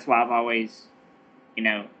hard. That's why I've always,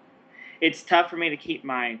 it's tough for me to keep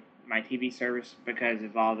my TV service because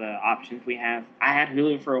of all the options we have. I had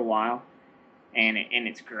Hulu for a while, and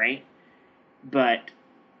it's great, but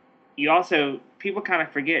people kind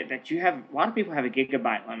of forget that a lot of people have a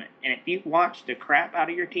gigabyte limit, and if you watch the crap out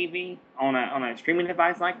of your TV on a streaming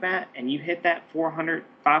device like that, and you hit that 400,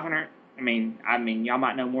 500, I mean, y'all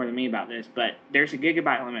might know more than me about this, but there's a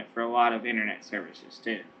gigabyte limit for a lot of internet services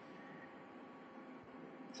too.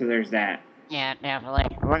 So there's that. Yeah,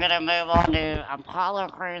 definitely. We're going to move on to Apollo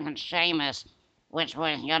Crews and Sheamus, which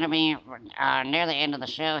was going to be near the end of the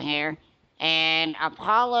show here. And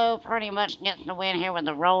Apollo pretty much gets the win here with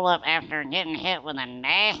the roll-up after getting hit with a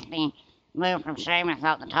nasty move from Sheamus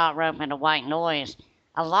off the top rope into white noise.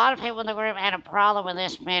 A lot of people in the group had a problem with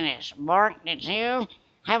this finish. Mark, did you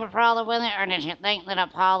have a problem with it, or did you think that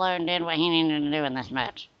Apollo did what he needed to do in this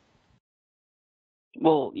match?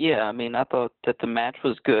 Well, yeah, I mean, I thought that the match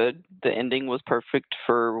was good. The ending was perfect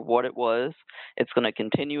for what it was. It's going to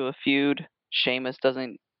continue a feud. Sheamus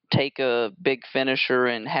doesn't take a big finisher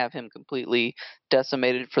and have him completely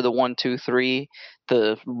decimated for the 1, 2, 3.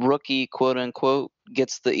 The rookie, quote unquote,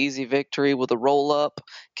 gets the easy victory with a roll up,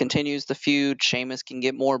 continues the feud. Sheamus can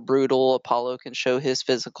get more brutal. Apollo can show his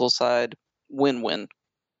physical side. Win-win.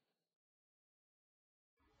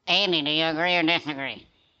 Andy, do you agree or disagree?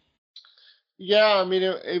 Yeah, I mean,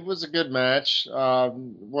 it was a good match.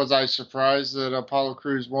 Was I surprised that Apollo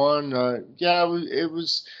Crews won? Yeah, it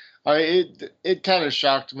was. It kind of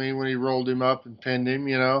shocked me when he rolled him up and pinned him.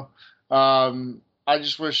 I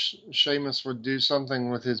just wish Sheamus would do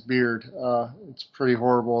something with his beard. It's pretty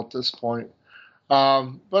horrible at this point.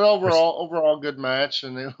 But overall, good match,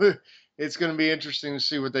 and it's going to be interesting to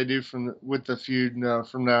see what they do with the feud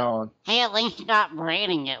from now on. He at least stopped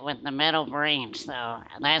braiding it with the metal braids, so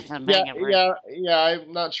that's a Yeah, big improvement. yeah.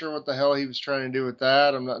 I'm not sure what the hell he was trying to do with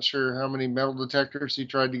that. I'm not sure how many metal detectors he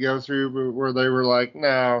tried to go through, but where they were like,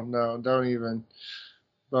 no, don't even.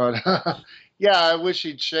 But yeah, I wish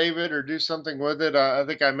he'd shave it or do something with it. I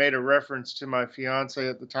think I made a reference to my fiance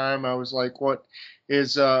at the time. I was like, "What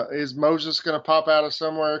is Moses going to pop out of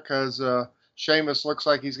somewhere?" Because Sheamus looks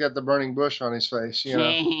like he's got the burning bush on his face, you know.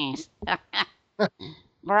 Jeez.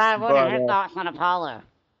 Brian, what are But your thoughts on Apollo?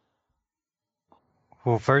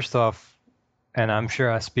 Well, first off, and I'm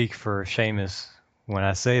sure I speak for Sheamus when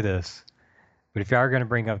I say this, but if y'all are going to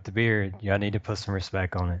bring up the beard, y'all need to put some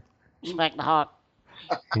respect on it. Respect the Hawk.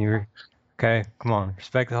 Okay, come on.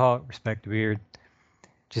 Respect the Hulk, respect the beard.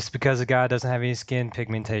 Just because a guy doesn't have any skin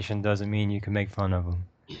pigmentation doesn't mean you can make fun of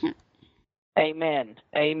him. Amen.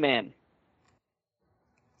 Amen.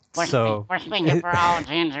 So, We're speaking for all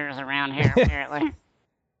gingers around here, apparently.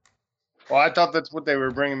 well, I thought that's what they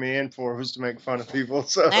were bringing me in for, was to make fun of people.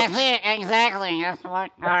 So That's it, exactly. That's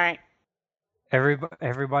what. All right.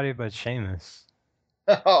 everybody but Sheamus.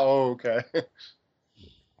 oh, okay.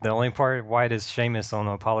 The only part white is Sheamus on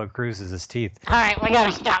Apollo Crews is his teeth. All right, we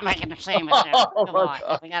gotta stop making the same mistake. Oh, Come my on,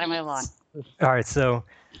 God. we gotta move on. All right, so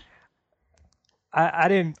I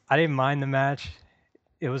didn't mind the match.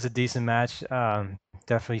 It was a decent match.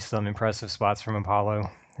 Definitely some impressive spots from Apollo.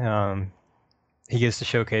 He gets to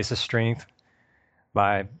showcase his strength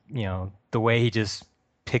by the way he just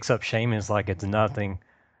picks up Sheamus like it's nothing,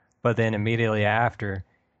 but then immediately after,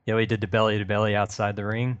 he did the belly to belly outside the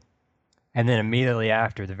ring, and then immediately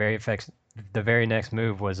after, the very next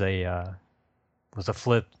move was a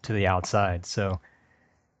flip to the outside. So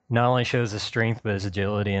not only shows his strength, but his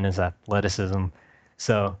agility and his athleticism.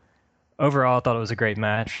 So overall, I thought it was a great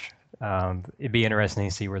match. It'd be interesting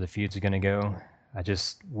to see where the feud's going to go. I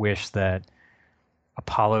just wish that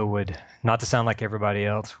Apollo would, not to sound like everybody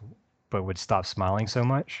else, but would stop smiling so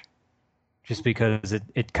much. Just because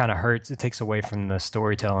it kind of hurts. It takes away from the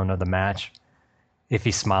storytelling of the match if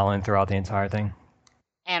he's smiling throughout the entire thing.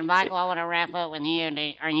 And Michael, I want to wrap up with you.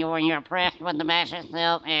 Were you impressed with the match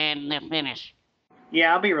itself and the finish?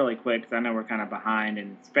 Yeah, I'll be really quick because I know we're kind of behind,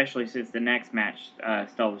 and especially since the next match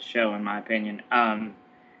stole the show, in my opinion.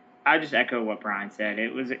 I just echo what Brian said.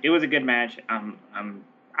 It was a good match. I'm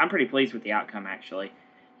pretty pleased with the outcome, actually.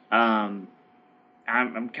 I'm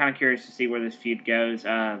kind of curious to see where this feud goes.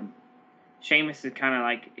 Sheamus is kind of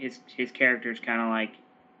like his character is kind of like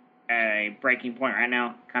at a breaking point right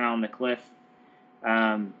now, kind of on the cliff.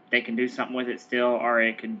 They can do something with it still, or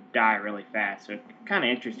it could die really fast. So it's kind of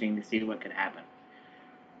interesting to see what could happen.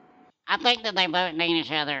 I think that they both need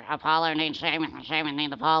each other. Apollo needs Sheamus, and Sheamus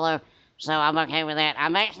needs Apollo. So I'm okay with that.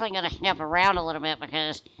 I'm actually going to step around a little bit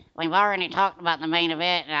because we've already talked about the main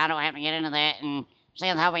event, and I don't have to get into that. And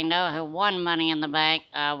since how we know who won Money in the Bank,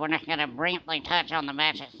 we're just going to briefly touch on the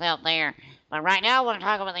match itself there. But right now, I want to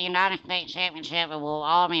talk about the United States Championship, and we'll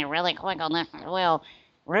all be really quick on this as well.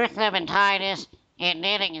 Rusev and Titus, it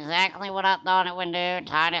did exactly what I thought it would do.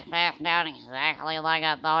 Titus passed out exactly like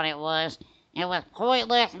I thought it was. It was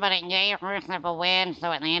pointless, but it gave Rusev a win,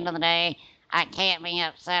 so at the end of the day, I can't be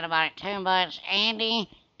upset about it too much. Andy,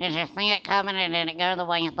 did you see it coming, and did it go the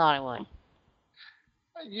way you thought it would?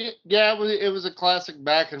 Yeah, it was a classic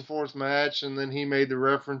back and forth match, and then he made the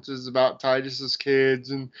references about Titus's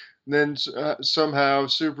kids, and then somehow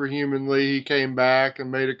superhumanly he came back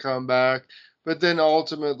and made a comeback, but then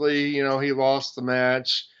ultimately, he lost the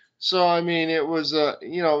match. So I mean, it was a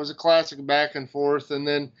classic back and forth, and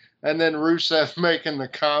then Rusev making the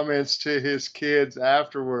comments to his kids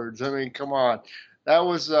afterwards. I mean, come on, that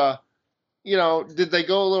was did they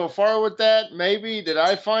go a little far with that? Maybe. Did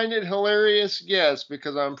I find it hilarious? Yes,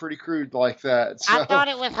 because I'm pretty crude like that. So. I thought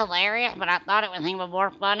it was hilarious, but I thought it was even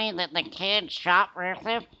more funny that the kid shot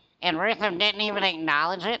Rusev, and Rusev didn't even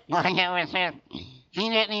acknowledge it. Like, it was just, he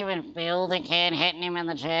didn't even feel the kid hitting him in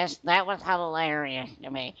the chest. That was hilarious to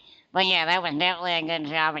me. But yeah, that was definitely a good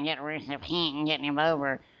job of getting Rusev heat and getting him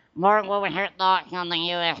over. Mark, what was your thoughts on the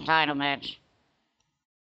U.S. title match?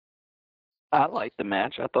 I liked the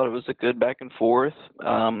match. I thought it was a good back and forth.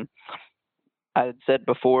 I had said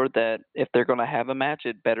before that if they're going to have a match,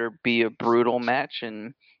 it better be a brutal match,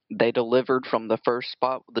 and they delivered from the first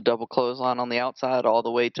spot with the double clothesline on the outside all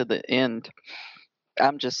the way to the end.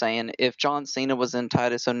 I'm just saying, if John Cena was in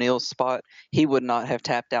Titus O'Neil's spot, he would not have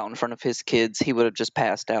tapped out in front of his kids. He would have just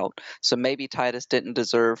passed out. So maybe Titus didn't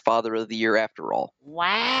deserve Father of the Year after all.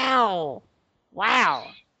 Wow.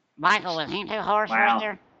 Michael, was he too harsh right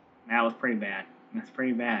there? That was pretty bad. That's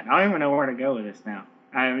pretty bad. I don't even know where to go with this now.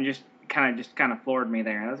 I'm just kind of floored me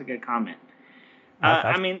there. That was a good comment.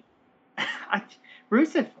 I- I mean,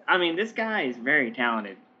 Rusev. I mean, this guy is very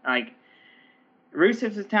talented. Like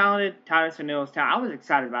Rusev is talented. Titus O'Neil is talented. I was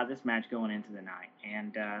excited about this match going into the night,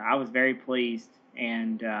 and I was very pleased.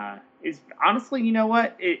 And it's honestly, you know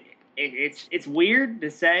what? It's weird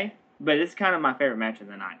to say, but it's kind of my favorite match of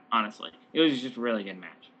the night. Honestly, it was just a really good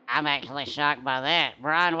match. I'm actually shocked by that.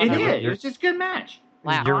 Brian, what It about did. It was just a good match.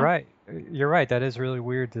 Wow. You're right. You're right. That is really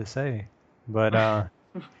weird to say, but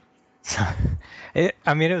it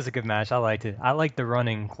was a good match. I liked it. I liked the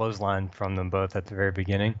running clothesline from them both at the very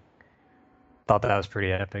beginning. Thought that was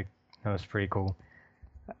pretty epic. That was pretty cool.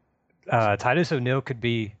 Titus O'Neil could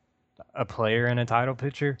be a player in a title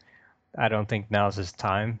picture. I don't think now's his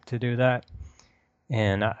time to do that,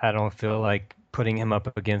 and I don't feel like putting him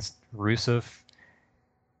up against Rusev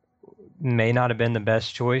may not have been the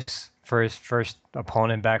best choice for his first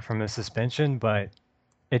opponent back from his suspension, but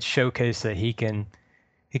it showcased that he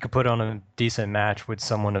could put on a decent match with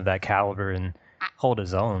someone of that caliber and hold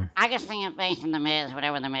his own. I can see him facing the Miz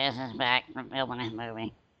whenever the Miz is back from filming his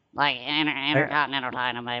movie, like Intercontinental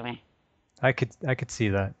title maybe. I could see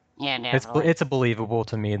that. Yeah, definitely. It's believable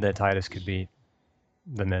to me that Titus could beat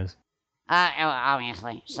the Miz.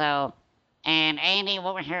 Obviously. So, and Andy,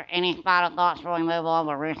 what was your any final thoughts before we move on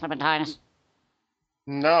with Rusev and Titus?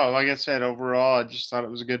 No, like I said, overall, I just thought it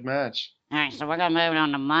was a good match. All right, so we're gonna move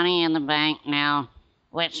on to Money in the Bank now,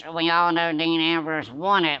 which we all know Dean Ambrose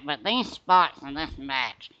won it, but these spots in this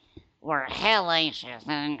match were hellacious,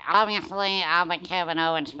 and obviously I'm a Kevin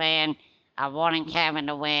Owens fan. I wanted Kevin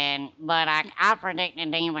to win, but I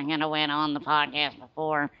predicted Dean was gonna win on the podcast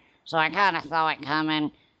before, so I kind of saw it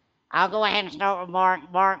coming. I'll go ahead and start with Mark.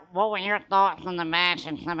 Mark, what were your thoughts on the match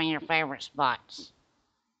and some of your favorite spots?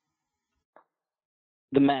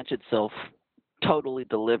 The match itself totally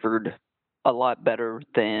delivered a lot better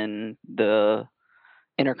than the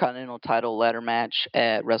Intercontinental title ladder match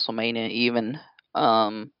at WrestleMania even.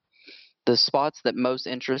 The spots that most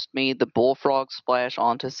interest me, the bullfrog splash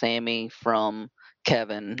onto Sammy from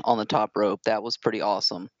Kevin on the top rope, that was pretty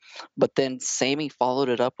awesome. But then Sammy followed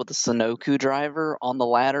it up with a Sunoku driver on the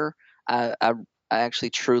ladder. I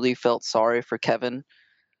actually truly felt sorry for Kevin.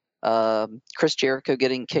 Chris Jericho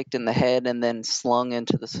getting kicked in the head and then slung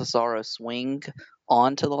into the Cesaro swing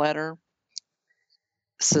onto the ladder.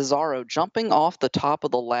 Cesaro jumping off the top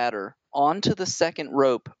of the ladder onto the second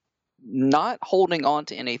rope, not holding on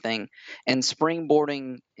to anything, and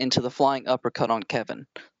springboarding into the flying uppercut on Kevin.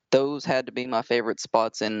 Those had to be my favorite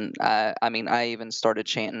spots, and I even started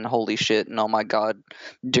chanting "Holy shit" and "Oh my god"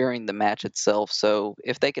 during the match itself. So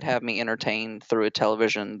if they could have me entertained through a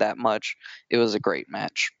television that much, it was a great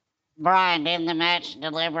match. Brian, did the match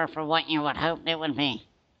deliver for what you would hope it would be?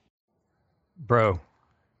 Bro,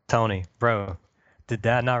 Tony, did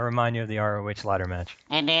that not remind you of the ROH ladder match?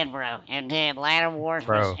 It did, bro. It did. Ladder Wars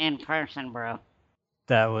was in person, bro.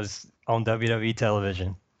 That was on WWE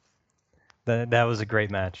television. That was a great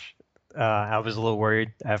match. I was a little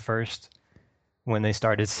worried at first when they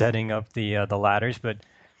started setting up the ladders, but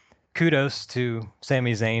kudos to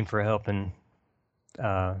Sami Zayn for helping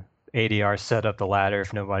ADR set up the ladder.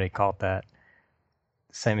 If nobody caught that,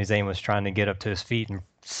 Sami Zayn was trying to get up to his feet and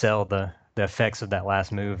sell the effects of that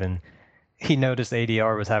last move, and he noticed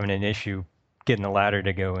ADR was having an issue getting the ladder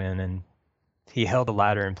to go in, and he held the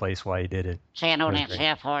ladder in place while he did it. Channeled at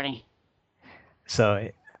Jeff Hardy. So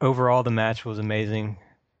overall, the match was amazing.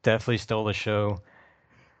 Definitely stole the show.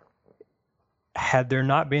 Had there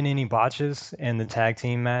not been any botches in the tag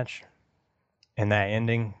team match, and that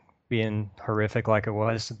ending being horrific like it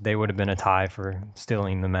was, they would have been a tie for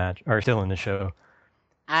stealing the match or stealing the show.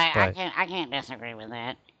 I can't disagree with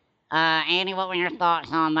that. Andy, what were your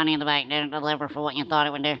thoughts on Money in the Bank? Did it deliver for what you thought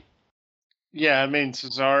it would do? Yeah, I mean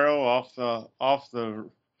Cesaro off the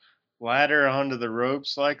ladder onto the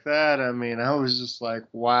ropes like that. I mean, I was just like,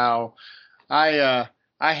 wow. I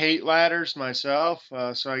hate ladders myself,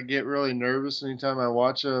 so I get really nervous anytime I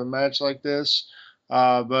watch a match like this.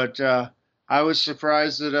 But I was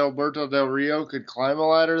surprised that Alberto Del Rio could climb a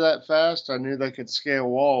ladder that fast. I knew they could scale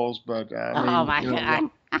walls, but Oh my god.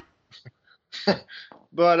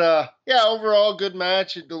 But yeah, overall good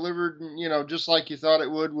match. It delivered, just like you thought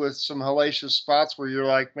it would, with some hellacious spots where you're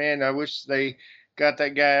like, man, I wish they got that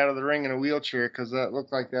guy out of the ring in a wheelchair, because that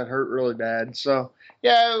looked like that hurt really bad. So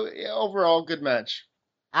yeah, overall good match.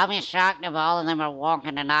 I'll be shocked if all of them are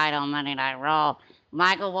walking tonight on Monday Night Raw.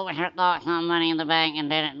 Michael, what was your thoughts on Money in the Bank, and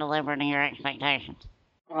did it deliver to your expectations?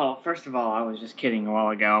 Well, first of all, I was just kidding a while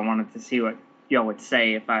ago. I wanted to see what y'all would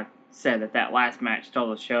say if I said that last match stole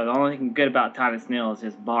the show. The only thing good about Titus Neal is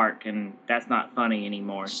his bark, and that's not funny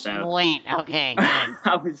anymore. So Sweet. Okay, good.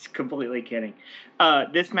 I was completely kidding.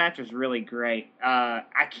 This match was really great.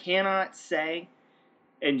 I cannot say,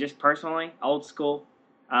 and just personally, old school.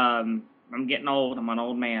 I'm getting old. I'm an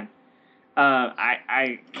old man.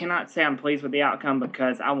 I cannot say I'm pleased with the outcome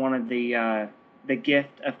because I wanted the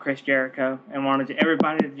gift of Chris Jericho and wanted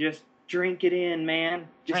everybody to just drink it in, man.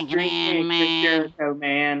 Just Drink it in, Chris man. Jericho,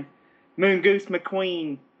 man. Moon Goose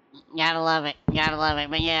McQueen. Gotta love it. Gotta love it.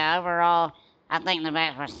 But yeah, overall, I think the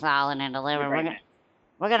match was solid and delivered.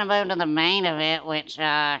 We're gonna move to the main event, which,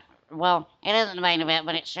 well, it isn't the main event,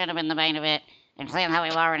 but it should have been the main event. And seeing how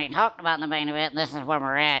we've already talked about the main event, this is where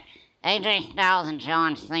we're at. AJ Styles and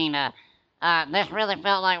John Cena. This really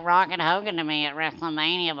felt like Rock and Hogan to me at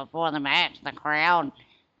WrestleMania before the match. The crowd,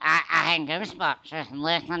 I had goosebumps just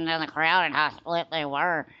listening to the crowd and how split they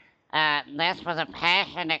were. This was a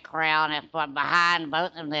passionate crowd behind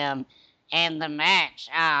both of them. And the match,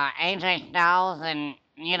 AJ Styles, and,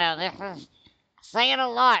 this is saying a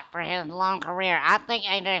lot for his long career. I think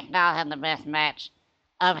AJ Styles had the best match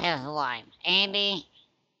of his life. Andy,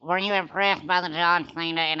 were you impressed by the John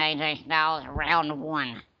Cena and AJ Styles round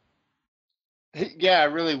one? Yeah, I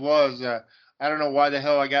really was. I don't know why the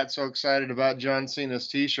hell I got so excited about John Cena's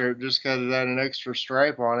T-shirt just because it had an extra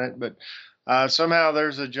stripe on it, but somehow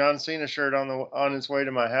there's a John Cena shirt on its way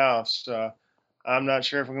to my house. I'm not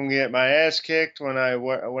sure if I'm gonna get my ass kicked when I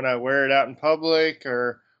wear it out in public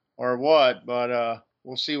or what, but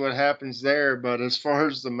we'll see what happens there. But as far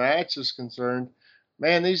as the match is concerned,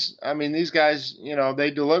 man, these guys,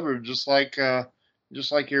 they delivered just like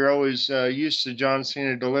you're always used to John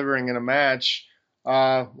Cena delivering in a match.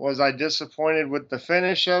 Was I disappointed with the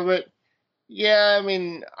finish of it? Yeah, I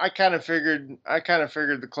mean, I kind of figured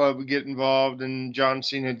the club would get involved and John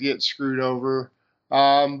Cena would get screwed over.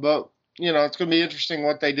 But it's going to be interesting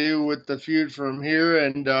what they do with the feud from here,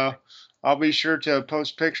 and I'll be sure to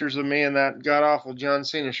post pictures of me in that god awful John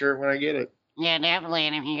Cena shirt when I get it. Yeah, definitely.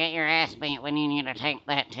 And if you get your ass beat, we need you to take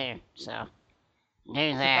that too. So do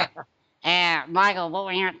that. Michael, what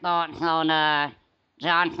were your thoughts on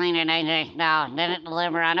John Cena and AJ Styles? Did it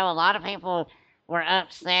deliver? I know a lot of people were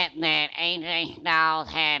upset that AJ Styles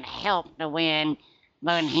had helped to win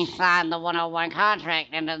when he signed the 101 contract.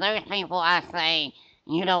 And to those people, I say,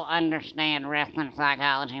 you don't understand wrestling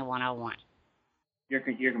psychology 101.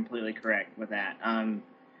 You're completely correct with that.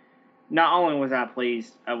 Not only was I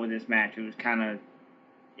pleased with this match, it was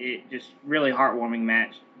just really heartwarming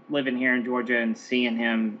match. Living here in Georgia and seeing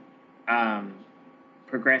him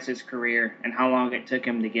progress his career and how long it took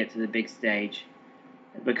him to get to the big stage,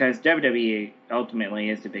 because WWE ultimately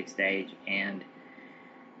is the big stage, and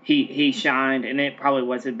he shined, and it probably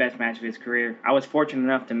was the best match of his career. I was fortunate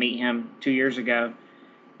enough to meet him 2 years ago,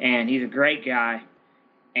 and he's a great guy,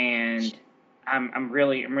 and I'm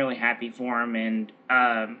really happy for him. And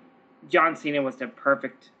John Cena was the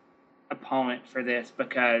perfect opponent for this,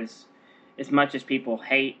 because as much as people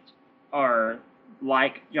hate or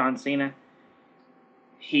like John Cena,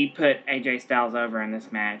 he put AJ Styles over in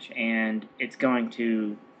this match, and it's going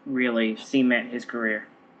to really cement his career,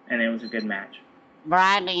 and it was a good match.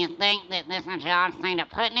 Brian, do you think that this is John Cena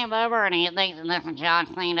putting him over, or do you think that this is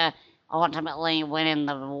John Cena ultimately winning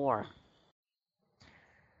the war?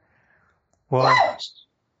 Well,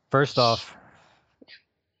 first off,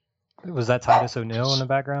 was that Titus O'Neil in the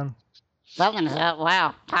background? Something's up.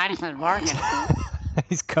 Wow, Titus is barking.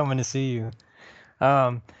 He's coming to see you.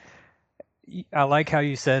 I like how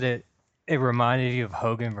you said it. It reminded you of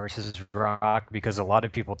Hogan versus Rock, because a lot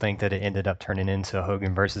of people think that it ended up turning into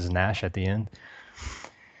Hogan versus Nash at the end.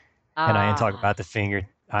 And I am talking about the finger.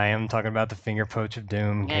 I am talking about the finger poach of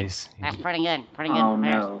doom. In case that's pretty good. Pretty good. Oh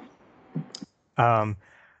no.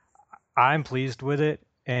 I'm pleased with it,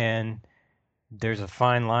 and there's a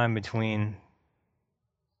fine line between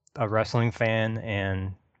a wrestling fan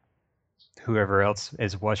and whoever else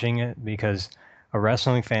is watching it, because a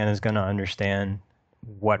wrestling fan is going to understand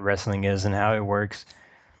what wrestling is and how it works.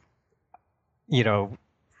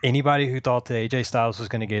 Anybody who thought that AJ Styles was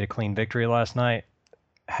going to get a clean victory last night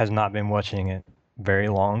has not been watching it very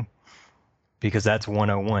long, because that's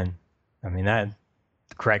 101. I mean,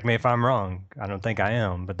 correct me if I'm wrong. I don't think I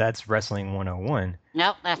am, but that's wrestling 101.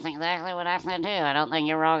 Nope, that's exactly what I said too. I don't think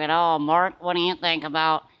you're wrong at all. Mark, what do you think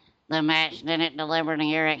about the match? Did it deliver to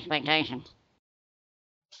your expectations?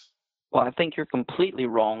 Well, I think you're completely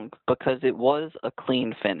wrong, because it was a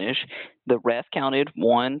clean finish. The ref counted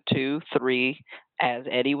 1, 2, 3. As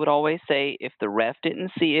Eddie would always say, if the ref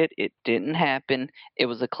didn't see it, it didn't happen. It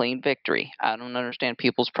was a clean victory. I don't understand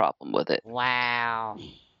people's problem with it. Wow.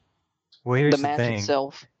 Well, here's the match thing.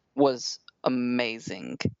 itself was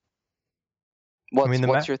amazing.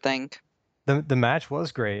 What's your thing? The match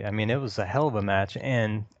was great. I mean, it was a hell of a match,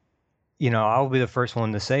 and I'll be the first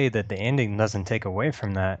one to say that the ending doesn't take away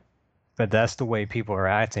from that. But that's the way people are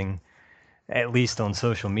acting, at least on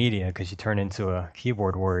social media, because you turn into a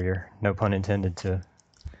keyboard warrior. No pun intended to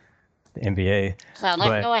the NBA. So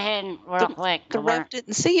let's go ahead and real quick. The ref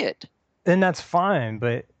didn't see it. Then that's fine,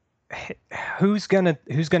 but who's gonna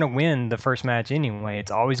win the first match anyway?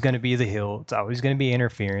 It's always gonna be the heel. It's always gonna be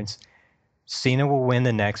interference. Cena will win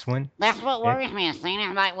the next one. That's what worries me.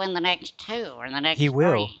 Cena might win the next 2 or the next 3. He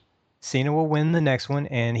will. Cena will win the next one,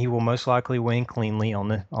 and he will most likely win cleanly on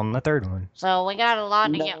the third one. So we got a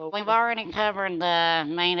lot to get. We've already covered the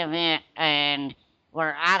main event, and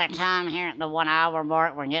we're out of time here at the 1 hour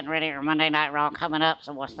mark. We're getting ready for Monday Night Raw coming up,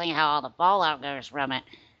 so we'll see how all the fallout goes from it.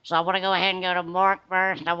 So I want to go ahead and go to Mark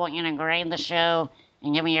first. I want you to grade the show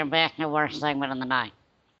and give me your best and worst segment of the night.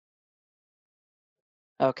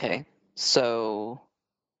 Okay, so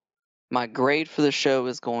my grade for the show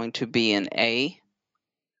is going to be an A.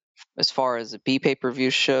 As far as the B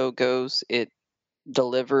pay-per-view show goes, it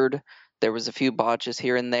delivered. There was a few botches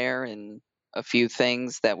here and there and a few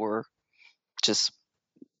things that were just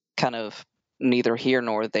kind of neither here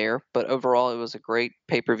nor there, but overall it was a great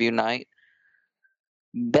pay-per-view night.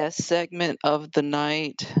 Best segment of the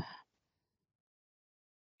night,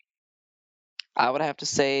 I would have to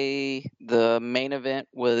say the main event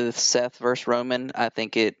with Seth versus Roman. I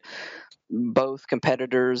think both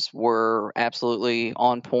competitors were absolutely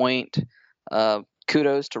on point.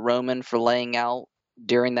 Kudos to Roman for laying out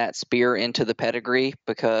during that spear into the pedigree,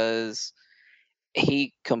 because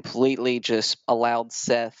he completely just allowed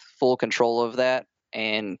Seth full control of that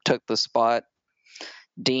and took the spot.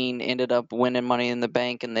 Dean ended up winning Money in the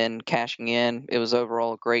Bank and then cashing in. It was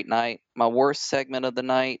overall a great night. My worst segment of the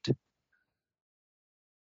night,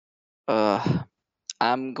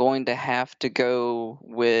 I'm going to have to go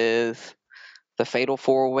with the Fatal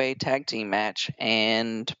 4-Way Tag Team match,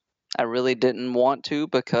 and I really didn't want to,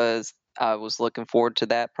 because I was looking forward to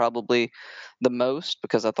that probably the most,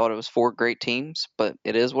 because I thought it was 4 great teams, but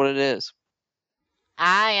it is what it is.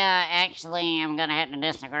 I actually am going to have to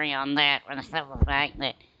disagree on that, for the simple fact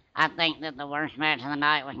that I think that the worst match of the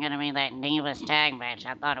night was going to be that Divas tag match.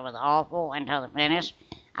 I thought it was awful until the finish.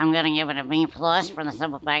 I'm going to give it a B+ for the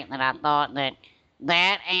simple fact that I thought that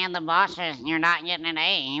and the botches, you're not getting an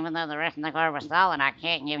A. Even though the rest of the card was solid, I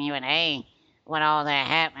can't give you an A when all that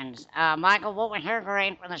happens. Michael, what was your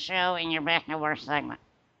grade for the show in your best and worst segment?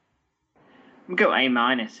 I'm going to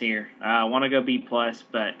go A- here. I want to go B+,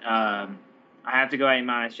 but I have to go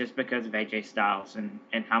A- just because of AJ Styles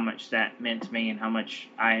and how much that meant to me and how much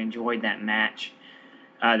I enjoyed that match.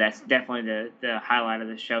 That's definitely the highlight of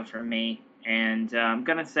the show for me. And I'm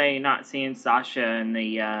going to say not seeing Sasha in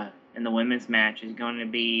the women's match is going to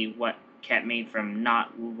be what kept me from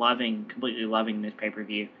not completely loving this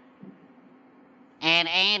pay-per-view. And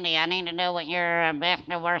Andy, I need to know what your best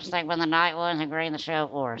and worst segment of the night was and grade the show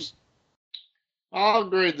for us. I'll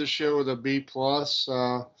grade the show with a B+.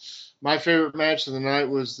 My favorite match of the night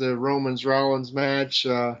was the Rollins match.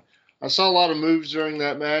 I saw a lot of moves during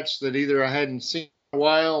that match that either I hadn't seen in a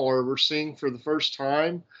while or were seeing for the first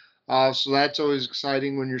time. So that's always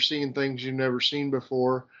exciting when you're seeing things you've never seen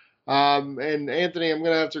before. And Anthony, I'm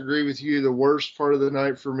going to have to agree with you. The worst part of the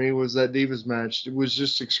night for me was that Divas match. It was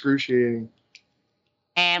just excruciating.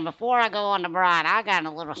 And before I go on to Brian, I got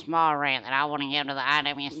a little small rant that I want to give to the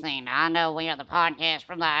IWC. Now, I know we are the podcast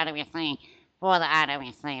from the IWC for the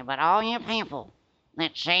IWC, but all you people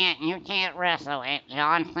that chant you can't wrestle at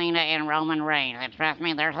John Cena and Roman Reigns, and trust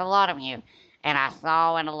me, there's a lot of you, and I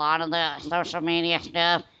saw in a lot of the social media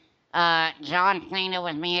stuff, John Cena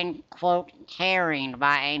was being, quote, carried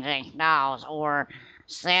by AJ Styles, or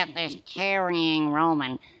Seth is carrying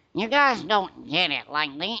Roman. You guys don't get it. Like,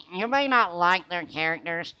 you may not like their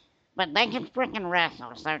characters, but they can freaking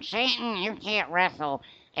wrestle. So chanting you can't wrestle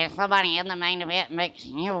if somebody in the main event makes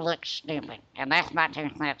you look stupid. And that's my 2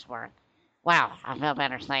 cents worth. Wow, I feel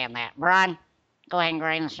better saying that. Brian, go ahead and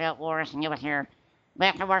grade the show for us and give us your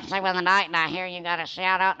best and worst segment of the night. And I hear you got a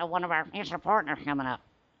shout out to one of our future partners coming up.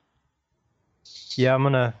 Yeah, I'm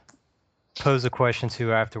going to pose a question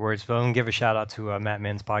to afterwards, but I'm going to give a shout out to Matt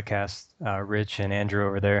Men's podcast. Rich and Andrew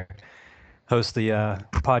over there host the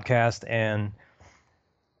podcast, and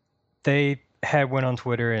they went on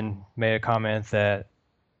Twitter and made a comment that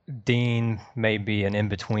Dean may be an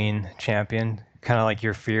in-between champion, kind of like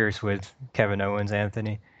your fears with Kevin Owens,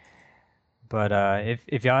 Anthony. But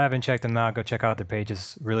if y'all haven't checked them out, go check out their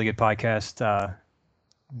pages. Really good podcast.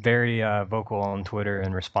 Very vocal on Twitter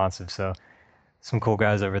and responsive. So some cool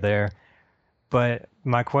guys over there. But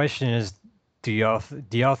my question is, do y'all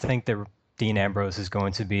think that Dean Ambrose is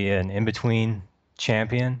going to be an in-between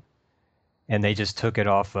champion, and they just took it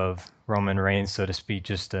off of Roman Reigns, so to speak,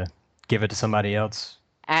 just to give it to somebody else?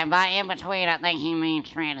 And by in between, I think he means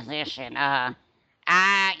transition. I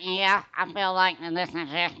feel like that this is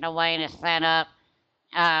just a way to set up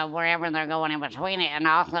wherever they're going in between it, and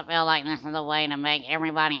I also feel like this is a way to make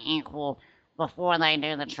everybody equal before they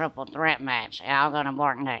do the triple threat match. And I'll go to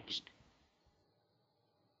Mark next.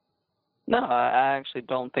 No, I actually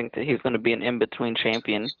don't think that he's going to be an in-between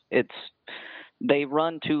champion. They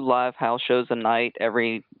run 2 live house shows a night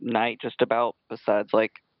every night, just about, besides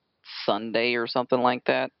like Sunday or something like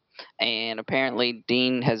that. And apparently,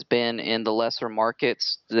 Dean has been in the lesser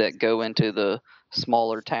markets that go into the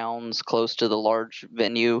smaller towns close to the large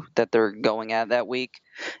venue that they're going at that week.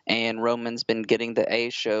 And Roman's been getting the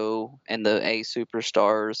A show and the A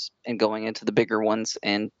superstars and going into the bigger ones.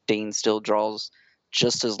 And Dean still draws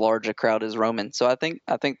just as large a crowd as Roman. So I think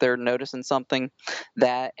they're noticing something.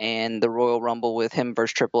 That and the Royal Rumble with him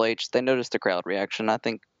versus Triple H, they noticed the crowd reaction. I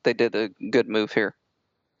think they did a good move here.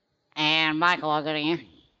 And Michael, I'll go to you.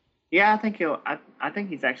 Yeah, I think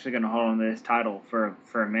he's actually going to hold on to this title for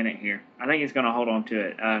a minute here. I think he's going to hold on to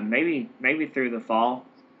it. Maybe through the fall,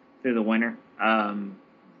 through the winter. Royal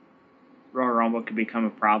Rumble could become a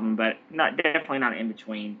problem, but definitely not in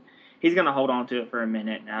between. He's going to hold on to it for a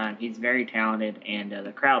minute. He's very talented, and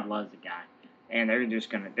the crowd loves the guy, and they're just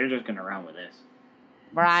gonna run with this.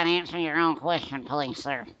 Brian, answer your own question, please,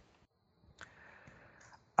 sir.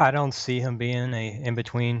 I don't see him being a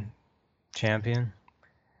in-between champion.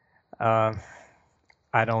 I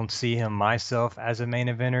don't see him myself as a main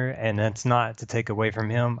eventer, and that's not to take away from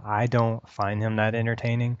him. I don't find him that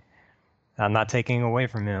entertaining. I'm not taking away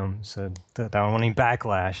from him, so I don't want any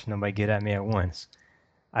backlash. Nobody get at me at once.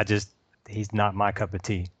 He's not my cup of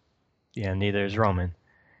tea. Yeah, neither is Roman.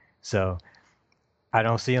 So I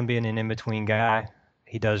don't see him being an in-between guy.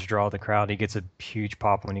 He does draw the crowd. He gets a huge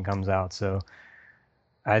pop when he comes out. So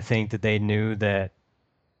I think that they knew that,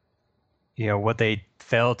 what they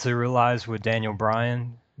failed to realize with Daniel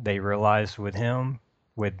Bryan, they realized with him,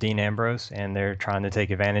 with Dean Ambrose, and they're trying to take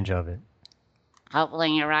advantage of it.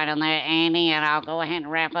 Hopefully you're right on that, Andy, and I'll go ahead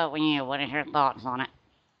and wrap up with you. What is your thoughts on it?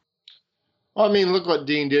 Well, I mean, look what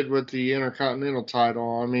Dean did with the Intercontinental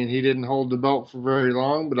title. I mean, he didn't hold the belt for very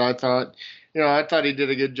long, but I thought he did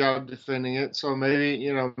a good job defending it. So maybe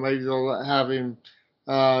they'll have him,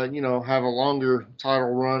 have a longer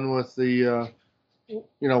title run with the,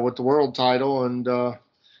 with the world title, and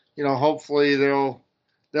hopefully they'll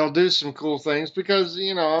do some cool things because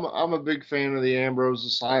I'm a big fan of the Ambrose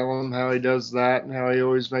Asylum, how he does that, and how he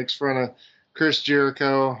always makes fun of Chris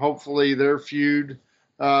Jericho. Hopefully their feud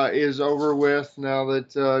is over with now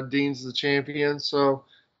that Dean's the champion. So,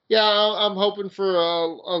 yeah, I'm hoping for a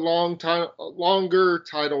longer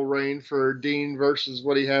title reign for Dean versus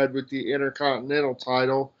what he had with the Intercontinental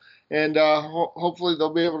title, and hopefully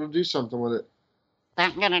they'll be able to do something with it.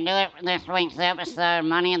 That's going to do it for this week's episode.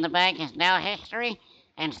 Money in the Bank is now history,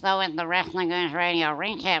 and so is the Wrestling Goons Radio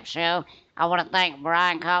recap show. I want to thank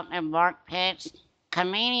Brian Compton, Mark Pitts,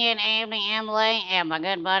 comedian Andy Emily, and my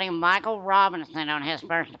good buddy Michael Robinson on his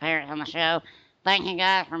first appearance on the show. Thank you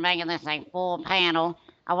guys for making this a full panel.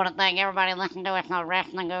 I want to thank everybody listening to us on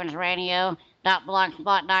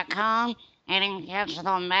WrestlingGoonsRadio.blogspot.com, and you can catch us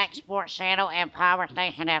on Max Sports Channel and Power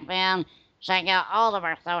Station FM. Check out all of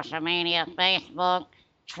our social media, Facebook,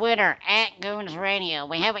 Twitter, @Goons Radio.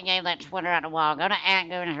 We haven't gave that Twitter out in a while. Go to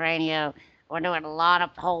 @Goons Radio. We're doing a lot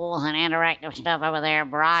of polls and interactive stuff over there.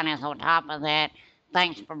 Brian is on top of that.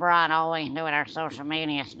 Thanks for Brian always doing our social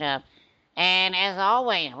media stuff. And as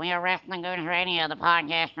always, we are Wrestling Goons Radio, the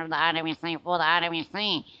podcast from the IWC for the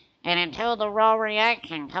IWC. And until the Raw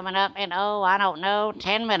reaction coming up in,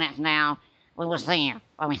 10 minutes now, we will see you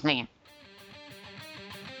when we see you.